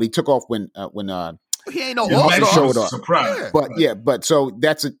playing well, but he took off when he ain't no All-Star. Showed up. Surprise. But so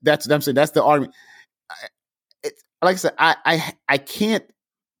that's I'm saying that's the argument. like I said, I can't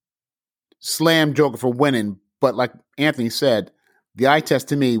slam Joker for winning, but like Anthony said, the eye test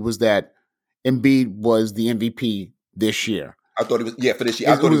to me was that Embiid was the MVP this year. I thought it was for this year.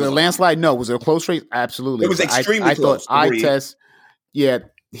 It was a landslide. No, was it a close race? Absolutely. It was extremely close. I thought eye test. Yeah,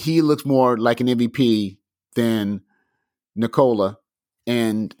 he looks more like an MVP than Nikola.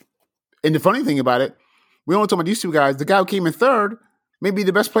 And the funny thing about it, we only talk about these two guys. The guy who came in third may be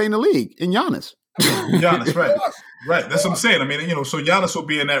the best player in the league, in Giannis. Giannis, right. Right. That's what I'm saying. I mean, so Giannis will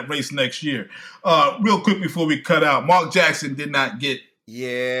be in that race next year. Real quick before we cut out, Mark Jackson did not get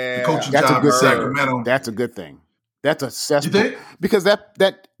the coaching job in Sacramento. That's a good thing. That's a cesspool. Because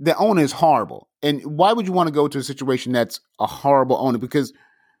that the owner is horrible. And why would you want to go to a situation that's a horrible owner? Because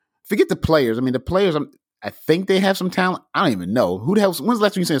forget the players. I mean, the players, I think they have some talent. I don't even know. Who the hell? When's the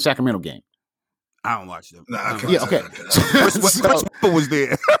last time you seen a Sacramento game? I don't watch them. Okay. Chris was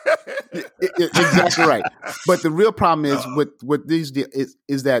there. Exactly right. But the real problem is with these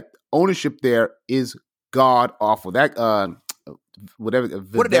is that ownership there is god awful. That whatever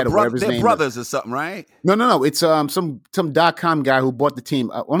they're brothers or something, right? No. It's some .com guy who bought the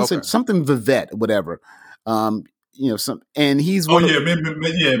team. I want to say something Vivette, whatever. And he's remember,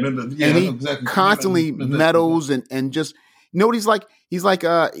 and he exactly constantly meddles and just what he's like.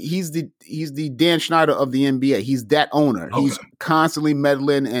 He's the Dan Schneider of the NBA. He's that owner. Okay. He's constantly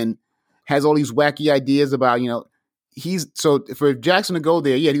meddling and has all these wacky ideas about so for Jackson to go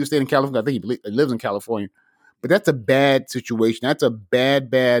there. Yeah, he was staying in California. I think he lives in California, but that's a bad situation. That's a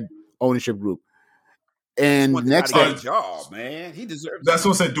bad ownership group. And next job, man, he deserves. That's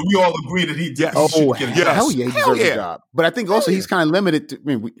what I said. Do we all agree that he? Yes. Oh, hell yeah, he deserves a job. But I think also he's kind of limited to.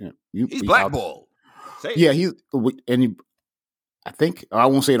 I mean, he's blackballed. Yeah, I think I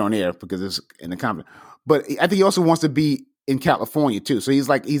won't say it on air because it's in the comment, but I think he also wants to be in California too. So he's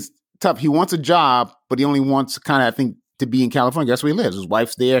tough. He wants a job, but he only wants kind of, I think, to be in California. That's where he lives. His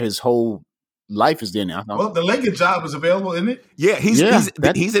wife's there. His whole life is there now. Well, the Lakers job is available, isn't it? Yeah, he's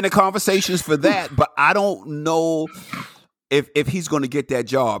in the conversations for that, but I don't know if he's going to get that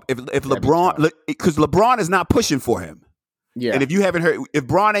job. If LeBron, because LeBron is not pushing for him. Yeah, and if you haven't heard, if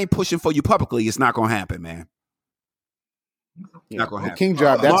Bron ain't pushing for you publicly, it's not going to happen, man. Not going to happen. King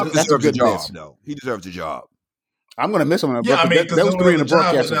job. That's a good job. No, he deserves a job. I'm going to miss him. Yeah, I mean, those three in the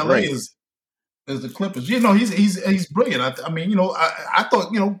broadcast in LA is the Clippers. He's brilliant. I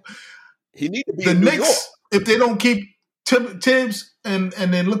thought he need to be the in Knicks New York. If they don't keep Tibbs and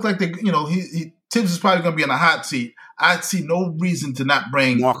then look like they Tibbs is probably going to be in a hot seat. I see no reason to not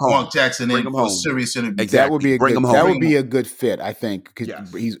bring Mark Jackson in for a serious interview. Exactly. That would be a good fit, I think,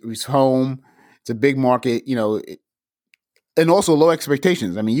 because he's home. It's a big market, and also low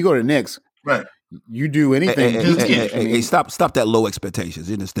expectations. I mean, you go to the Knicks, right? You do anything. Hey, stop that low expectations.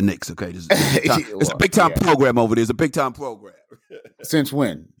 It's the Knicks, okay? It's a big time program over there. It's a big time program. Since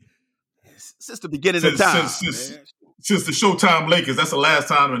when? Since the beginning of time. Since the Showtime Lakers, that's the last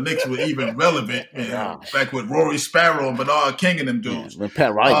time the Knicks were even relevant. Back with Rory Sparrow and Bernard King and them dudes. When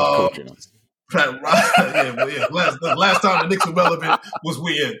Pat Riley was coaching them. Last time the Knicks were relevant was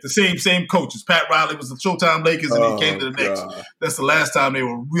the same coaches. Pat Riley was the Showtime Lakers, and he came to the Knicks. That's the last time they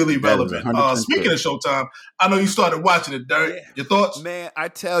were really relevant. Speaking of Showtime, I know you started watching it, Derek. Yeah. Your thoughts? Man, I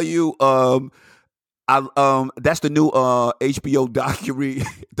tell you, that's the new HBO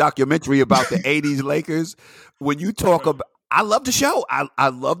documentary about the '80s Lakers. When you talk about, I love the show. I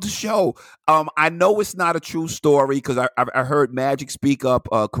love the show. I know it's not a true story because I heard Magic speak up,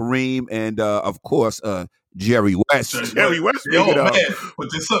 Kareem, and of course Jerry West. Jerry West. Man, but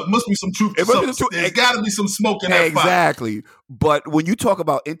there must be some truth. There's got to be some smoke in that exactly. Fire. But when you talk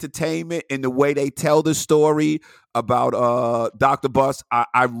about entertainment and the way they tell the story about Dr. Buss,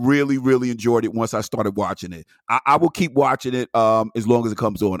 I really, really enjoyed it once I started watching it. I will keep watching it as long as it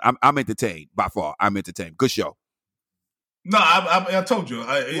comes on. I'm entertained by far. I'm entertained. Good show. No, I told you.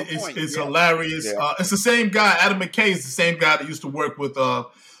 It's hilarious. Yeah. It's the same guy. Adam McKay is the same guy that used to work with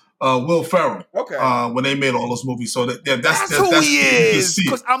Will Ferrell. Okay. When they made all those movies. So that's who he is.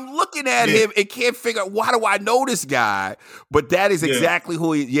 Because I'm looking at him and can't figure out, why do I know this guy? But that is exactly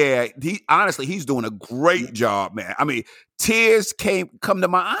who he is. Yeah. Honestly, he's doing a great job, man. I mean, tears come to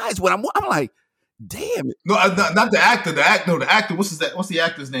my eyes when I'm like, damn it. No, not the actor. The actor. What's the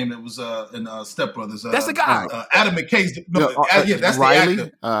actor's name that was in Step Brothers? That's the guy. Adam McKay's. That's Riley?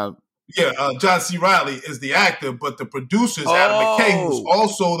 the actor. John C. Reilly is the actor, but the producer is Adam McKay, who's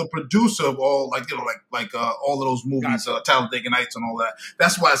also the producer of all all of those movies, Talladega Nights and all that.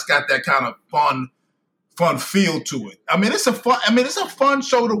 That's why it's got that kind of fun feel to it. I mean, it's a fun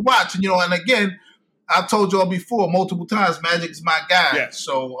show to watch, and again, I've told y'all before multiple times, Magic is my guy. Yes.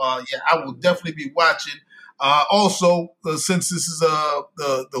 So, I will definitely be watching. Also, since this is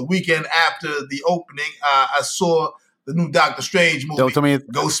the weekend after the opening, I saw the new Doctor Strange movie. Don't tell me.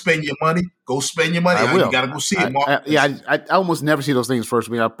 Go spend your money. Go spend your money. I will. You got to go see it, Mark. I almost never see those things first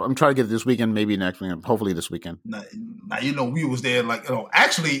week. I'm trying to get it this weekend, maybe next weekend. Hopefully this weekend. Now we was there. Like,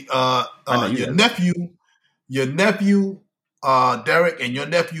 actually, your nephew, Derek, and your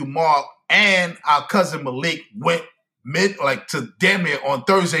nephew Mark, and our cousin Malik went to damn near on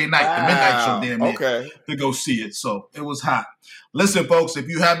Thursday night, the midnight show, damn near, to go see it. So it was hot. Listen, folks, if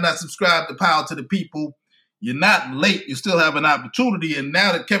you have not subscribed to Power to the People, you're not late. You still have an opportunity. And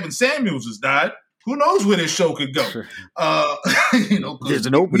now that Kevin Samuels has died, who knows where this show could go? There's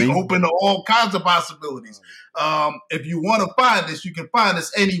an opening. We open to all kinds of possibilities. If you want to find us, you can find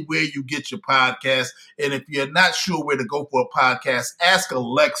us anywhere you get your podcast. And if you're not sure where to go for a podcast, ask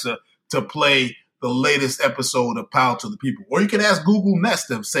Alexa to play the latest episode of Power to the People. Or you can ask Google Nest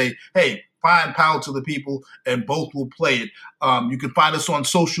and say, hey, find Power to the People, and both will play it. You can find us on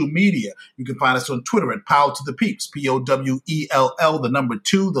social media. You can find us on Twitter at Power to the Peeps, POWELL, the number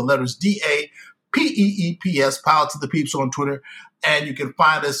 2, the letters DAPEEPS, Power to the Peeps on Twitter. And you can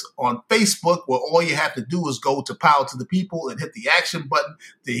find us on Facebook, where all you have to do is go to Power to the People and hit the action button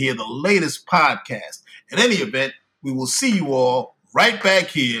to hear the latest podcast. In any event, we will see you all right back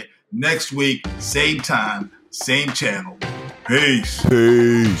here next week, same time, same channel. Peace.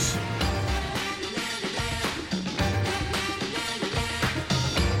 Peace.